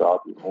ilayhi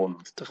raji'un.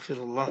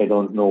 Astaghfirullah. I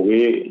don't know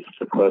where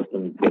the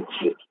person gets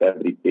this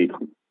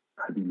fabricated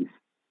hadith.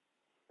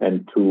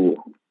 And to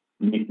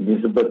make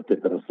nisbat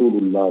that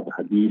Rasulullah, the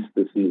hadith,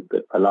 this is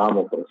the kalam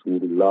of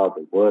Rasulullah,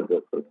 the word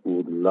of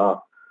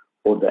Rasulullah,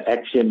 or the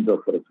actions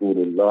of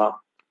Rasulullah,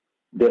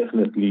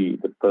 definitely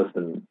the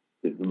person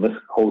is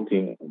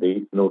misquoting. There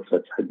is no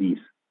such hadith.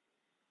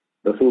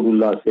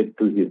 Rasulullah said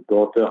to his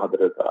daughter,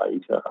 Hadrat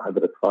Aisha,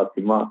 Hadrat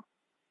Fatima,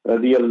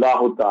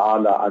 radiyallahu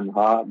ta'ala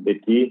anha,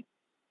 beti,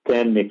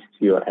 stand next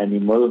to your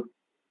animal,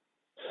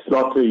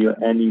 slaughter your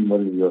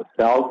animal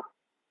yourself,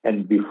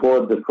 and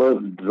before the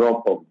first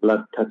drop of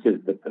blood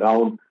touches the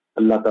ground,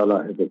 Allah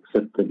Ta'ala has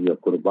accepted your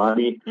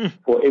Qurbani.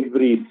 For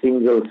every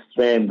single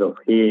strand of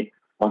hair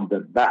on the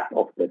back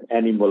of that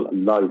animal,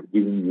 Allah is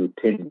giving you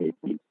 10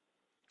 maybe.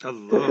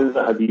 This is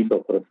the hadith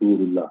of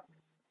Rasulullah.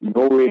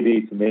 Nowhere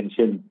is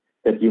mentioned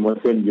that you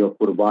must send your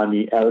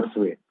Qurbani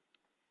elsewhere.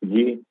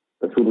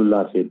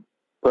 Rasulullah said,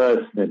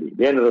 personally.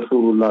 Then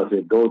Rasulullah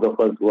said, those of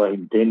us who are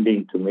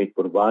intending to make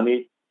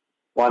Qurbani,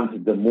 once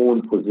the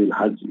moon for Zil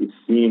Hajj is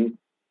seen,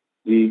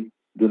 do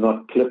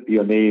not clip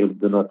your nails,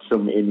 do not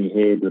trim any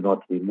hair, do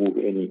not remove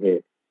any hair.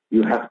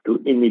 You have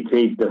to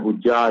imitate the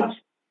Hujjaj.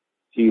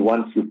 See,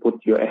 once you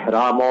put your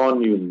ihram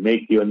on, you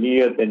make your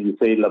niyat and you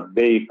say,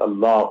 Labbaik,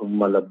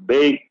 Allahumma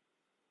Labbaik.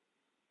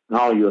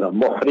 Now you're a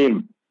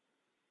muhrim.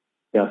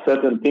 There are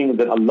certain things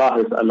that Allah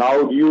has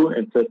allowed you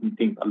and certain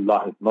things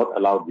Allah has not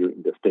allowed you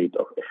in the state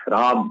of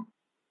ihram.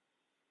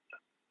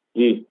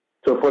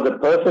 So for the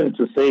person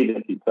to say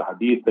that it's a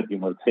hadith that you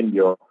must send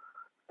your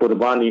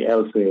Qurbani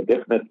elsewhere,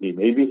 definitely.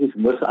 Maybe he's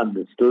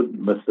misunderstood,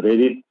 misread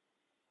it.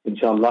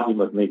 Inshallah, he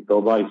must make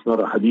tawbah. It's not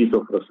a hadith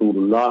of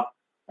Rasulullah.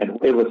 And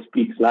whoever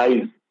speaks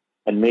lies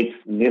and makes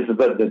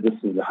nisbat that this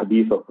is a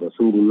hadith of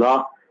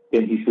Rasulullah,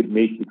 then he should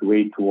make his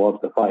way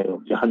towards the fire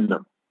of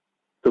Jahannam.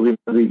 So we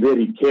must be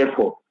very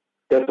careful.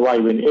 That's why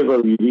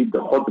whenever we read the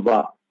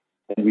khutbah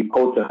and we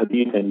quote a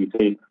hadith and we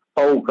say,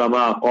 أو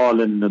كما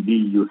قال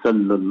النبي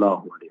صلى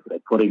الله عليه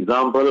وسلم. For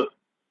example,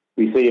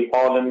 we say,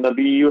 قال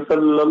النبي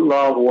صلى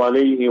الله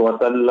عليه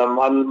وسلم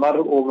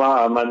المرء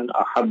مع من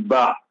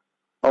أحبه.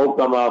 أو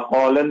كما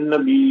قال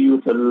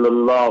النبي صلى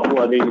الله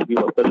عليه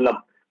وسلم.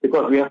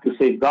 Because we have to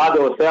safeguard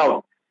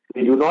ourselves.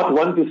 We do not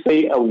want to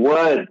say a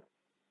word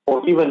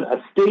or even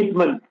a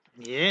statement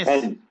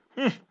and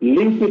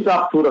link it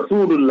up to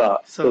Rasulullah.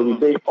 So we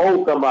say,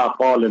 أو كما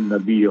قال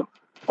النبي,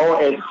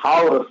 or as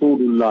how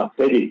Rasulullah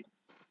said it.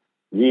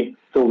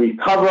 So we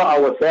cover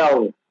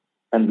ourselves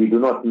and we do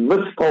not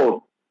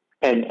misquote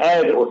and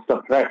add or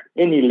subtract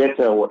any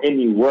letter or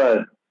any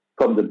word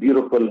from the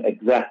beautiful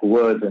exact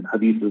words and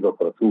hadiths of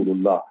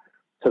Rasulullah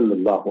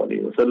sallallahu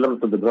alayhi wasallam.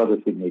 So the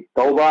brothers should make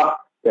tawbah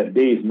that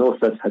there is no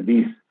such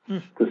hadith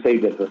to say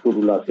that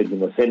Rasulullah said you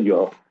must send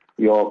your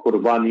your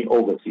Qurbani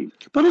overseas.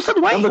 But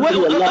Ustad, why? Number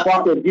three, Allah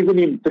Pak has given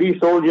him 3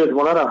 soldiers,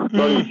 Maulana.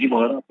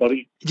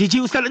 Sorry. Gigi,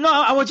 Ustad. No,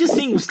 I was just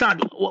saying,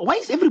 Ustad, why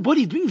is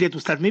everybody doing that,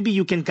 Ustad? Maybe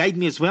you can guide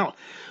me as well.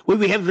 Where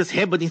we have this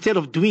habit, instead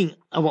of doing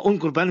our own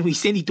Qurbani, we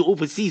send it to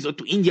overseas or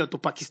to India or to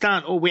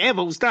Pakistan or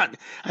wherever, Ustad.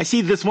 I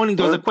see this morning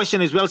there was a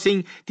question as well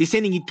saying they're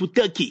sending it to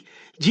Turkey.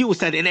 Gee,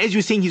 Ustad, and as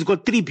you're saying, he's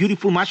got 3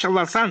 beautiful,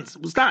 mashallah, sons,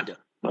 Ustad.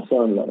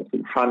 MashaAllah,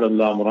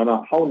 subhanallah,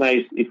 Maulana. How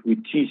nice if we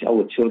teach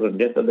our children.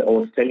 That's what I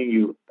was telling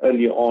you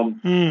earlier on,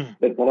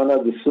 that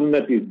Maulana, the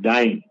sunnah is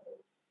dying.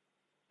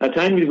 A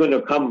time is going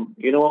to come,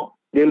 there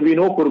will be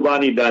no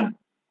Qurbani done.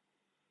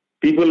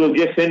 People will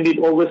just send it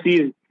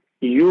overseas.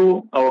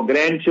 You, our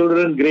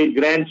grandchildren,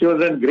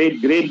 great-grandchildren,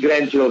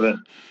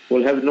 great-great-grandchildren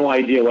will have no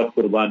idea what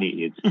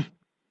Qurbani is.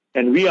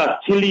 And we are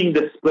killing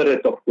the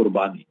spirit of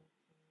Qurbani.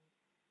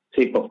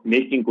 Sake of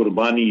making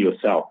Qurbani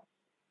yourself.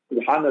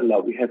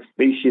 SubhanAllah, we have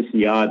spacious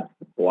yards,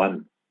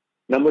 one.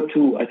 Number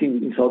 2, I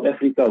think in South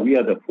Africa, we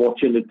are the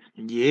fortunate,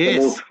 the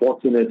most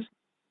fortunate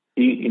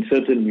in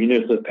certain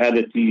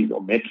municipalities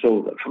or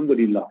metros,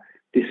 alhamdulillah,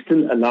 they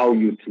still allow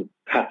you to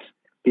cut.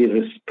 They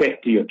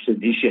respect your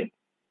tradition.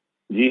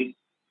 The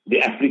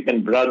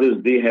African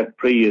brothers, they have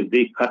prayers,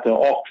 they cut an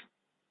ox.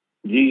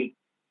 The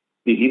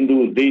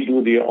Hindus, they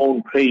do their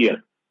own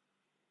prayer.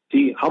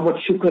 See how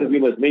much shukr we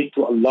must make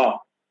to Allah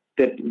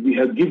that we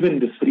have given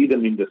this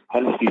freedom in this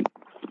country.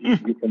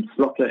 You can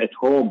slaughter at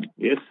home.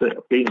 Yes,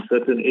 okay, in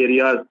certain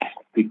areas,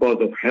 because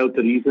of health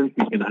reasons,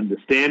 we can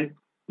understand.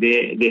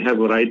 They have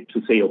a right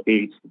to say, okay,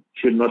 it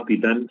should not be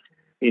done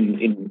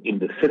in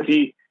the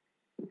city.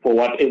 For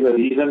whatever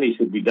reason, it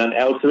should be done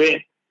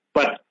elsewhere.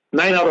 But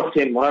 9 out of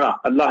 10, Allah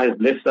has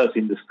blessed us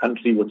in this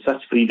country with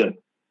such freedom.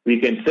 We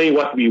can say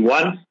what we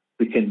want.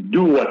 We can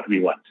do what we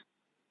want.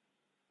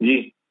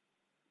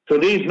 So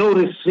there is no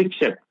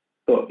restriction.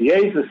 So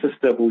here is the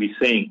sister who is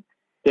saying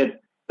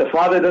that the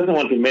father doesn't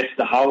want to mess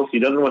the house. He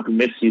doesn't want to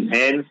mess his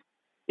hands.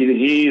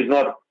 He is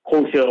not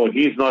kosher, or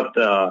he is not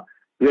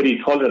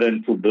very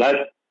tolerant to blood.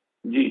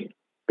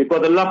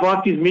 Because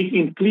Allah is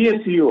making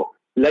clear to you,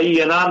 لَن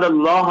يَنَالَ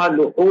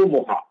اللَّهَ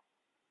لُحُومُهَا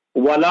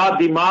وَلَا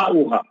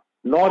دِمَاؤُهَا.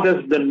 Nor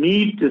does the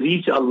meat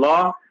reach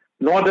Allah,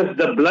 nor does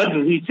the blood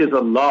reaches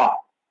Allah.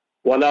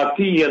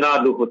 وَلَكِنْ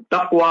يَنَالُهُ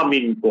التَّقْوَى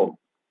مِنْكُمْ.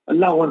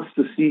 Allah wants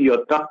to see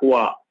your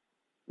taqwa.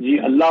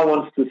 Allah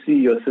wants to see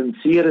your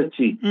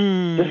sincerity.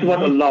 This is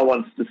what Allah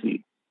wants to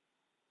see.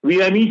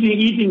 We are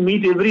eating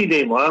meat every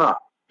day, Maulana.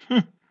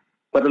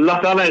 But Allah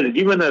Ta'ala has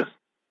given us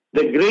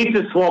the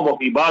greatest form of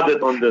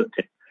ibadat on the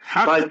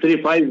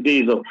 5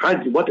 days of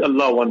Hajj. What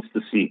Allah wants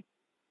to see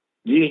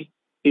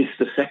is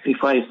the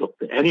sacrifice of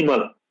the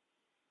animal,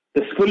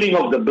 the spilling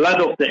of the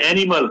blood of the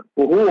animal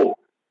for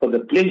the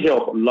pleasure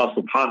of Allah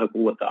subhanahu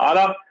wa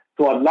ta'ala.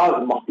 So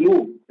Allah's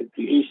makhlooq, the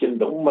creation,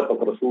 the ummah of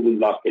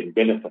Rasulullah can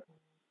benefit.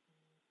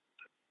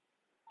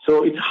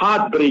 So it's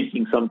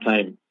heartbreaking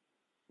sometimes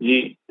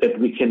that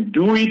we can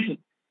do it,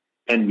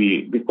 and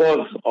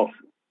because of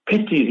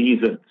petty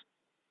reasons,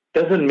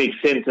 doesn't make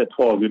sense at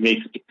all. We make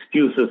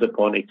excuses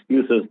upon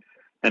excuses,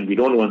 and we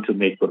don't want to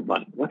make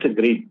Qurbani. What a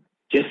great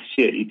gesture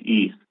it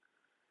is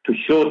to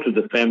show to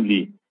the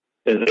family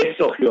the rest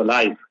of your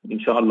life,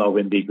 inshallah,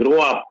 when they grow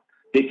up,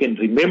 they can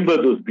remember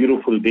those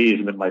beautiful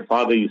days when my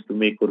father used to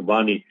make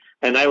Qurbani,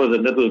 and I was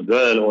a little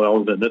girl or I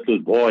was a little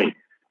boy.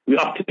 We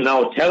up to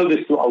now tell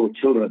this to our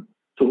children.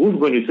 So who's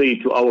going to say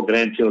it to our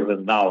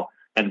grandchildren now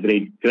and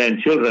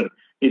great-grandchildren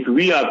if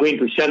we are going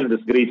to shun this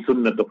great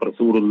sunnah of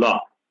Rasulullah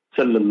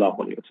sallallahu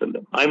alayhi wa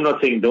sallam? I'm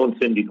not saying don't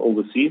send it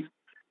overseas.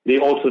 They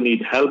also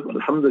need help,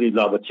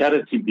 alhamdulillah, but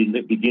charity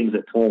begins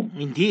at home.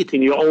 Indeed.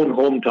 In your own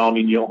hometown,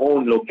 in your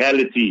own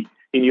locality,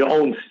 in your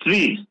own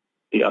street,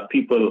 there are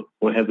people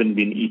who haven't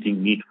been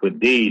eating meat for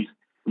days,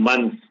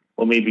 months,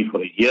 or maybe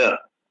for a year.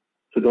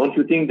 So don't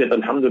you think that,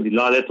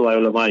 alhamdulillah, that's why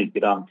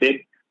ulama-i-kiram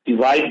said,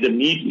 divide the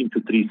meat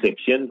into 3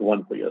 sections,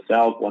 one for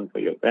yourself, one for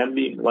your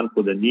family, and one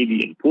for the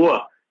needy and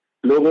poor.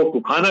 Logo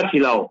ko khana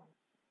khilao.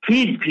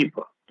 Feed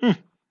people.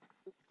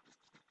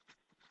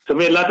 So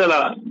may Allah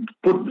Ta'ala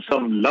put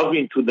some love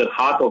into the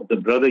heart of the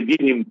brother, give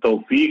him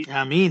tawfiq.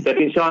 Ameen. That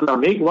inshallah,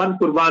 make one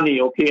Qurbani,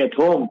 okay, at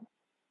home.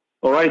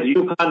 Alright,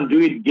 you can't do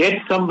it.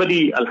 Get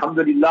somebody,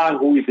 alhamdulillah,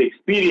 who is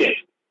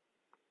experienced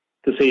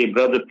to say,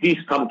 brother, please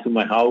come to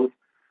my house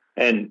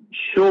and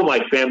show my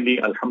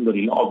family,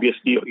 alhamdulillah.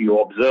 Obviously, you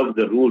observe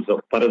the rules of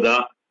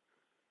parda.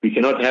 We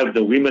cannot have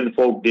the women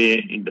folk there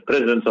in the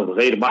presence of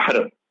ghair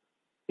mahram.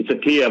 It's a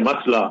clear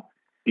masla.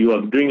 You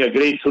are doing a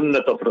great sunnah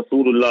of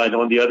Rasulullah, and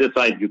on the other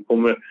side,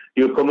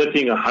 you're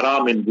committing a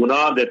haram and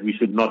guna that we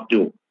should not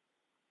do.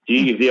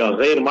 If they are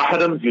ghair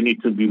mahrams, you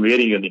need to be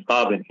wearing a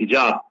niqab and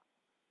hijab.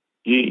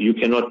 You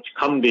cannot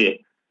come there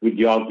with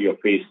your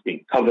face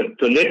being covered.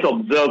 So let's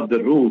observe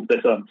the rules.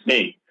 That's what I'm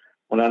saying.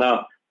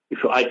 Maulana, if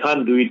I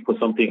can't do it for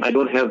something, I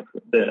don't have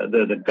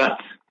the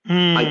guts.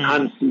 I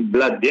can't see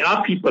blood. There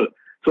are people.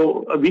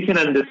 So we can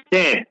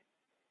understand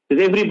that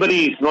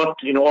everybody is not,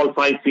 all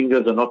 5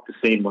 fingers are not the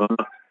same.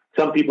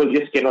 Some people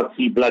just cannot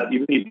see blood.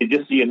 Even if they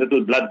just see a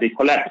little blood, they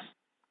collapse.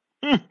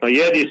 So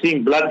here they're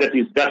seeing blood that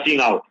is gushing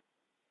out.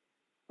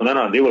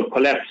 No, they will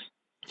collapse.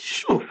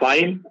 So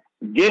fine,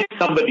 get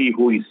somebody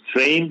who is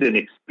trained and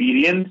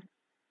experienced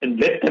and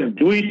let them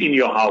do it in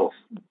your house,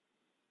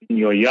 in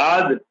your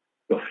yard.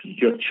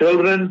 Your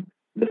children,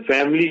 the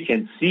family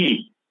can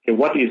see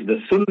what is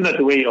the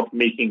sunnah way of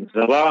making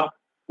zabah,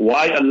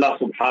 why Allah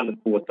subhanahu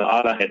wa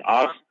ta'ala had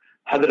asked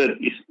Hazrat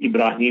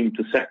Ibrahim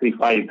to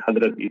sacrifice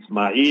Hazrat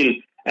Ismail,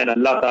 and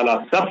Allah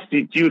ta'ala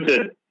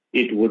substituted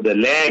it with the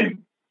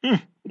lamb.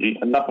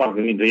 Allah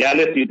in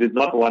reality did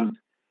not want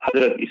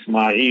Hazrat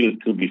Ismail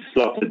to be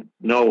slaughtered.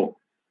 No,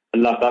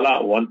 Allah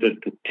ta'ala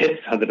wanted to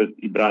test Hazrat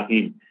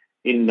Ibrahim.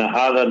 Inna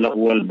hadha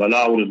lahu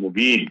al-bala'u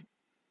al-mubin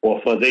wa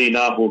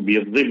fadaynahu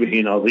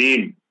bi-dhibhin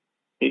azim.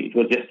 It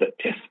was just a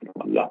test from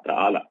Allah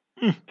ta'ala.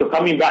 So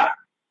coming back,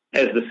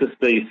 as the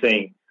sister is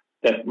saying,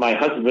 that my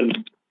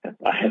husband,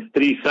 I have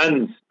 3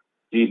 sons,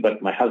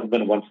 but my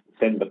husband wants to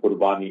send the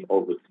Qurbani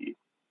overseas.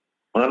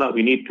 No,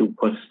 we need to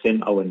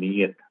question our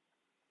niyat.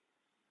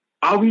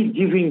 Are we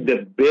giving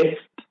the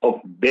best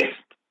of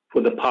best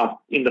for the path,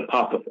 in the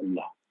path of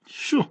Allah?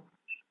 Sure.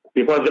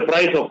 Because the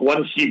price of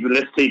one sheep,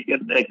 let's take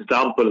an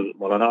example,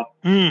 Maulana,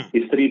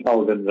 is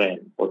 3,000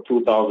 rand or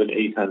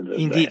 2,800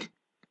 Indeed. rand.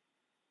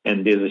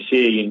 And there's a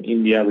share in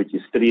India which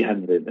is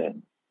 300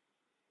 rand.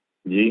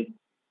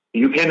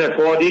 You can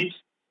afford it.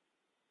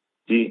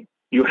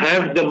 You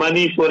have the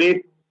money for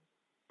it.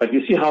 But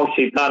you see how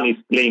Shaitan is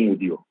playing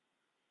with you.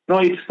 No,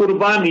 it's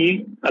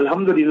Qurbani.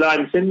 Alhamdulillah,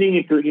 I'm sending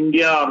it to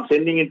India, I'm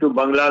sending it to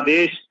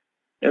Bangladesh,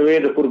 where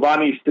the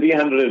Qurbani is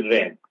 300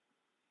 rand.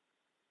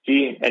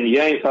 And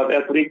here in South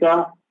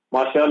Africa,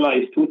 mashallah,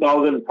 is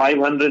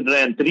 2,500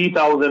 rand,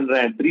 3,000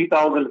 rand,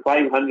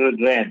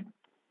 3,500 rand.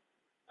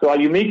 So are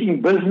you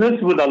making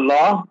business with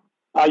Allah?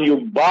 Are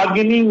you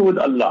bargaining with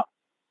Allah?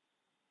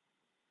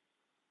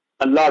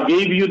 Allah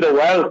gave you the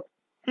wealth.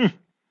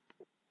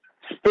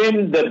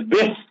 Spend the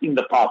best in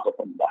the path of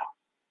Allah.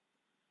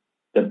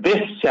 The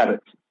best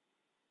charity.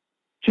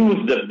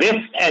 Choose the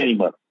best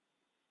animal.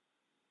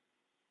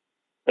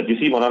 But you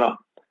see, Maulana,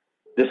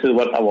 this is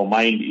what our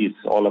mind is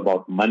all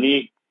about.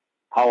 Money,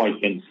 how I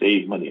can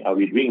save money. Are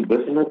we doing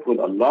business with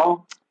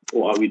Allah,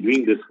 or are we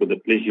doing this for the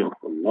pleasure of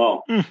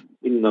Allah?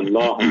 Inna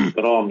Allah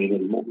ashtara min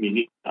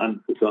al-mu'minin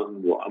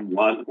anfusahum wa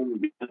amwalahum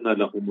bi anna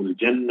lahumul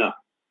jannah.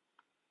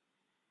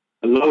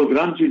 Allah will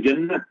grant you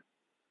Jannah.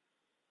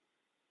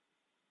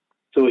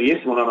 So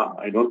yes, Maulana,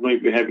 I don't know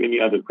if you have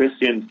any other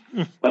questions,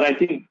 but I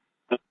think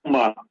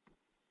Ummah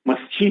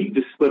must keep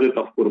the spirit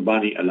of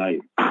Qurbani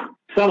alive.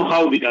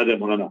 Somehow the other,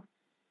 Maulana.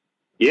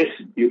 Yes,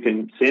 you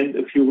can send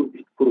a few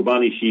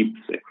Qurbani sheep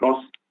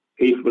across,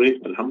 pay for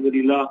it,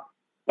 Alhamdulillah,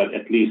 but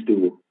at least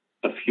do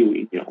a few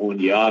in your own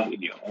yard,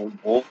 in your own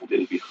home.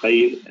 There'll be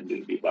khair and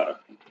there'll be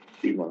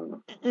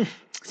barakah.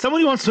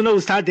 Somebody wants to know,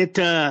 Ustad,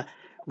 that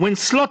when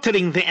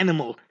slaughtering the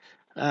animal,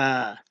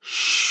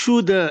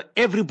 should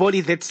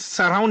everybody that's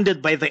surrounded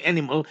by the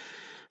animal,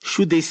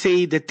 should they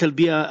say the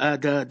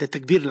talbiyah, the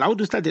takbir loud,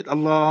 Ustad, that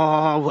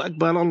Allahu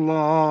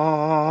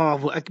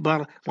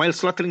Akbar, while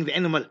slaughtering the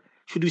animal?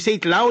 Should we say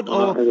it loud,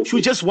 or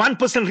should just one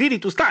person read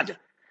it, Ustad?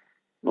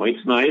 No,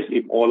 it's nice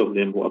if all of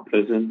them who are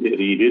present, they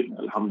read it.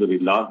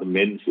 Alhamdulillah, the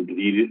men should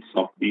read it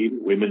softly,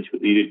 women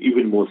should read it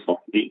even more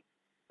softly,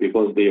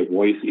 because their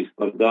voice is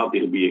parda.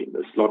 There'll be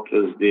the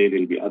slaughterers there,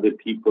 there'll be other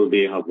people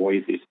there, her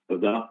voice is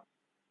parda.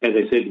 As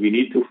I said, we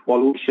need to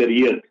follow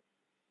Shariat.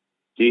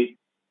 See,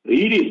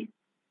 read it.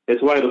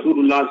 That's why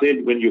Rasulullah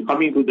said, when you're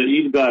coming to the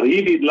Eidgah,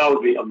 read it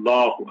loudly.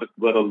 Allahu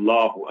Akbar,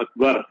 Allahu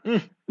Akbar.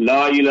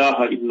 La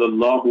ilaha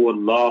illallah,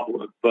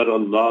 Allahu Akbar,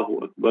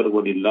 Allahu Akbar,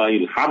 wa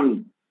lillahi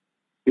alhamd.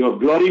 You're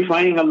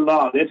glorifying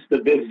Allah. That's the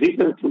best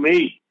zikr to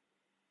make.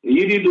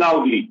 Read it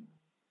loudly.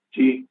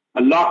 See,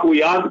 Allah ko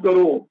yaad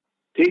karo.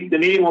 Take the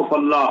name of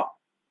Allah.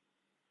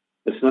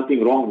 There's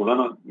nothing wrong,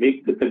 Mulana.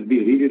 Make the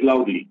takbir, read it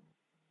loudly.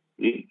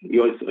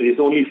 It's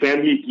only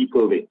family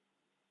people there.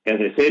 As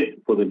I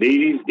said, for the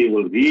ladies, they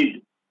will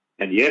read.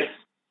 And yes,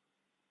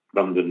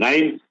 from the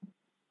 9th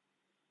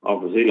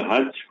of Zil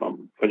Hajj,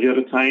 from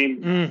Fajr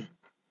time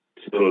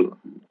till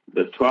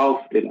the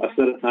 12th till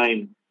Asr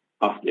time,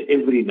 after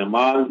every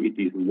namaz, it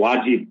is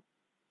wajib.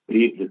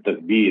 Read the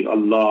takbir.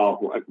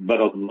 Allahu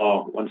Akbar,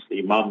 Allah. Once the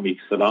Imam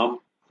makes salam,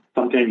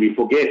 sometimes we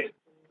forget.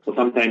 So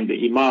sometimes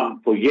the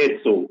Imam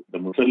forgets, so the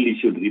Musalli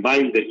should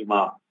remind the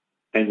Imam.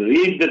 And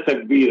read the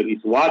takbir.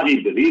 It's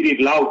wajib. Read it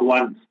loud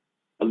once.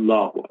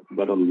 Allahu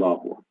Akbar,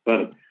 Allahu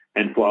Akbar.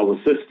 And for our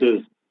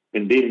sisters,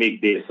 when they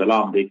make their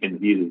salam, they can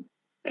read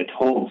at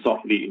home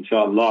softly,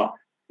 inshallah.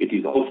 It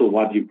is also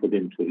wajib for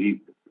them to read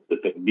the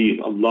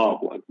takbir.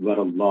 Allahu Akbar,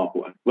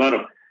 Allahu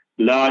Akbar.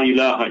 La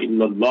ilaha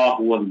illallah,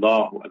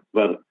 Wallahu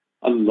Akbar.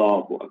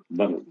 Allahu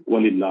Akbar.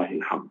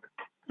 Walillahi alhamd.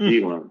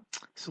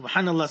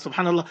 Subhanallah,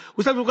 Subhanallah.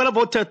 Ustad, we've got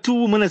about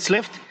 2 minutes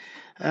left.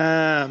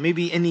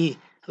 Maybe any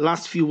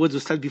last few words,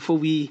 Ustad, before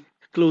we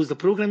close the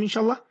program,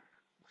 inshallah?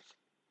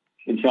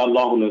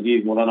 Inshallah,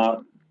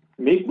 Mulana,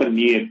 make the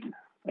niyat.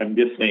 I'm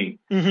just saying,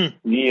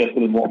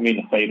 niyatul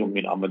mu'min khayrun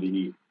min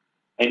amalihi.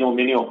 I know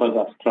many of us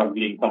are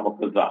struggling, some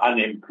of us are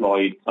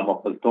unemployed, some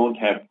of us don't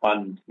have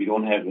funds, we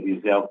don't have a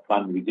reserve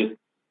fund, we just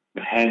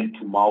hand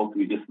to mouth,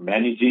 we're just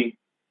managing.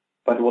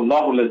 But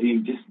Wallahu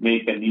Lazim, just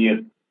make a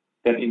niyat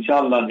that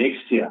inshallah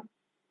next year,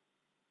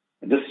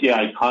 this year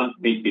I can't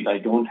make it, I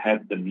don't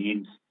have the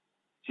means.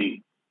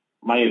 See,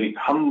 my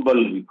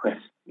humble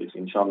request is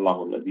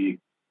inshallah Lazim,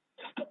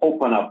 just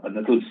open up a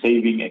little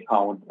saving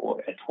account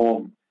or at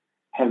home,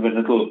 have a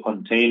little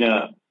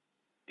container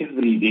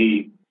every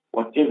day,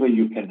 whatever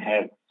you can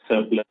have,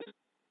 surplus,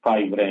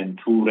 5 rand,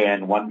 2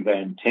 rand, 1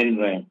 rand, 10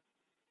 rand.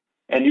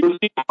 And you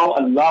see how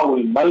Allah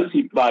will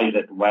multiply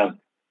that wealth.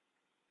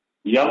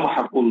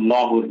 يَمْحَقُ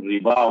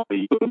اللَّهُ الرِّبَا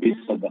وَيُرْبِي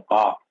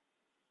الصَّدَقَةِ.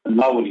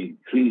 Allah will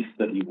increase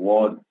the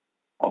reward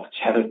of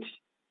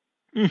charity.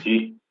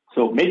 See?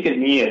 So make a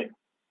niyat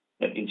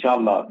that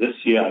inshallah this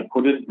year I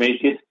couldn't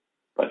make it,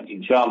 but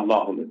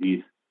inshallah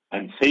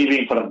I'm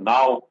saving from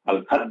now.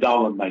 I'll cut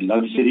down on my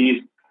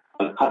luxuries.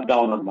 I'll cut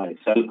down on my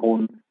cell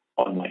phone,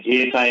 on my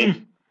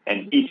airtime,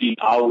 and eating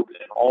out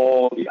and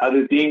all the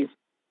other things.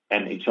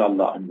 And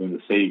inshallah, I'm going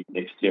to save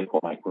next year for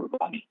my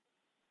Qurbani.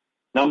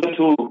 Number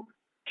 2,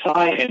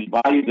 try and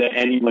buy the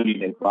animal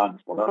in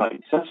advance.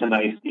 It's such a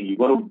nice thing. You've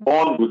got to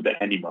bond with the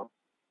animal.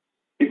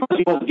 Because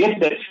you must get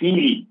that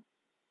feeling.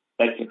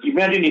 Like,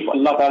 imagine if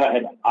Allah Ta'ala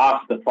had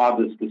asked the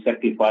fathers to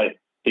sacrifice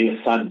their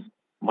sons.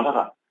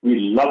 We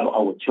love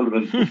our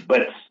children to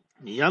bits.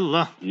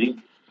 Yallah.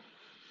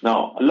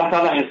 Now, Allah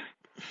Ta'ala has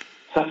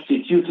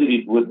substituted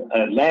it with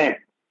a lamb,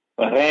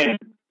 a ram.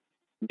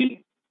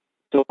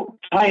 So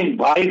try and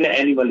buy the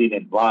animal in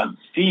advance,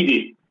 feed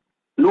it,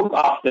 look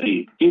after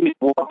it, give it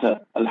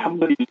water.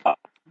 Alhamdulillah.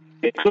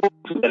 Get close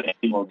to that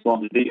animal. So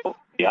on the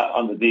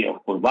day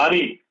of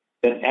Qurbani,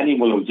 that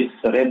animal will just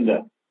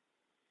surrender.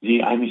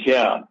 I'm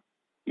here.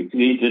 You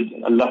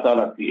created, Allah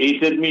Ta'ala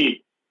created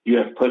me. You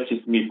have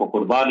purchased me for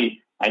Qurbani.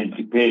 I'm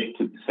prepared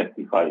to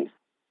sacrifice.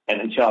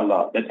 And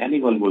inshallah, that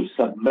animal will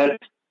submit.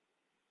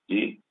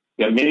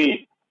 There are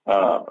many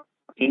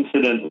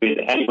incidents where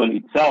the animal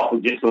itself will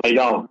just lie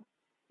down.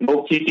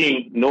 No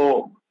kicking,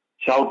 no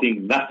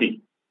shouting,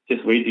 nothing.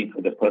 Just waiting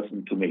for the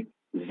person to make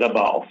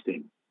zabah of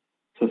things.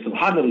 So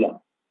subhanallah,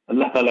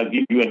 Allah Ta'ala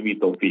give you and me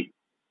tawfiq.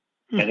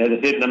 And as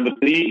I said, number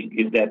 3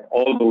 is that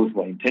all those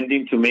who are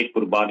intending to make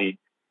Qurbani,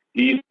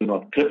 please do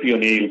not clip your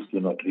nails, do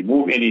not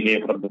remove any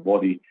hair from the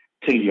body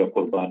till your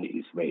Qurbani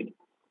is made.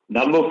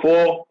 Number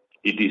 4,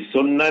 it is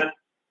sunnah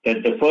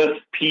that the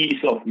first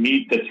piece of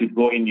meat that should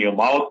go in your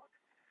mouth,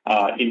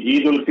 in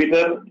Eid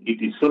al-Fitr,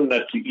 it is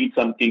sunnah to eat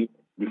something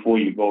before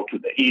you go to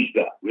the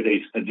Eidgah, whether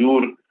it's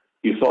Hajur.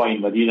 You saw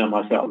in Medina,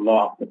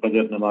 mashallah, the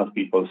Fajr Namaz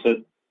people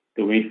sit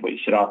to wait for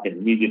Ishraq and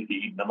immediately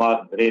eat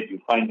Namaz bread, you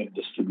find them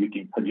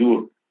distributing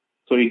Hajur.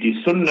 So it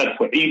is sunnah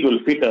for Eid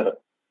al-Fitr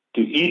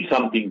to eat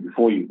something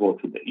before you go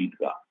to the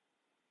Eidgah.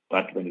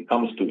 But when it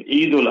comes to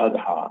Eid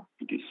al-Adha,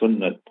 it is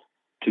sunnah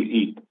to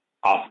eat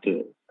after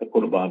the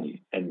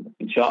Qurbani. And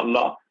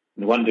inshallah,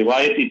 in one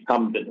riwayat it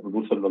comes that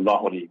Rasul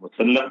sallallahu alayhi wa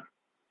sallam,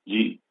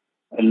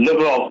 a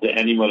liver of the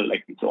animal,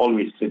 like it's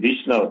always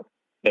traditional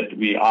that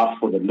we ask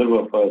for the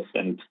liver first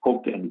and it's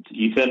cooked and it's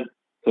eaten.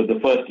 So the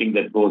first thing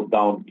that goes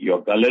down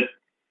your gullet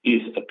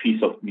is a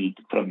piece of meat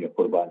from your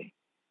Qurbani.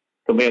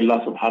 So may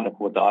Allah subhanahu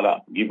wa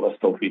ta'ala give us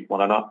tawfiq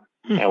manana.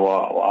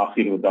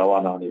 وآخر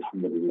دعوانا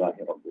الحمد لله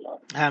رب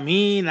العالمين.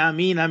 آمين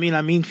آمين آمين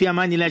آمين. في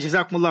أمان الله.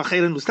 جزاكم الله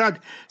خيرا أستاذ.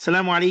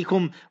 السلام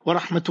عليكم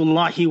ورحمة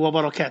الله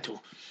وبركاته.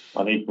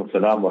 Alaikum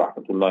salam wa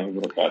rahmatullahi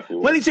wa barakatuh.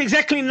 Well, it's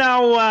exactly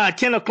now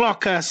 10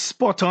 o'clock,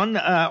 spot on.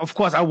 Of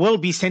course, I will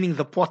be sending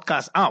the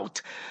podcast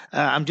out.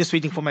 I'm just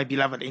waiting for my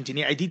beloved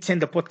engineer. I did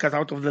send the podcast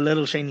out of the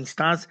Little Shining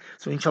Stars.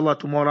 So inshallah,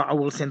 tomorrow I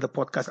will send the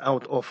podcast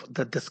out of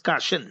the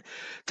discussion.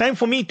 Time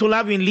for me to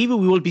love you and leave you.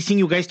 We will be seeing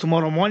you guys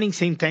tomorrow morning,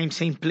 same time,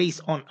 same place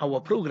on our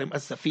program,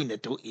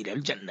 As-Safinatu ila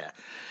al-Jannah.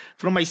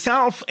 From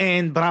myself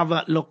and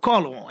Brava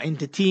Locolo and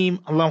the team,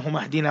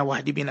 Allahumma hdina wa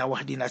hdi bina wa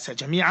hdina sa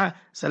jami'a.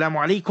 Assalamu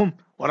alaikum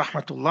wa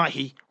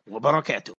rahmatullahi wa barakatuh.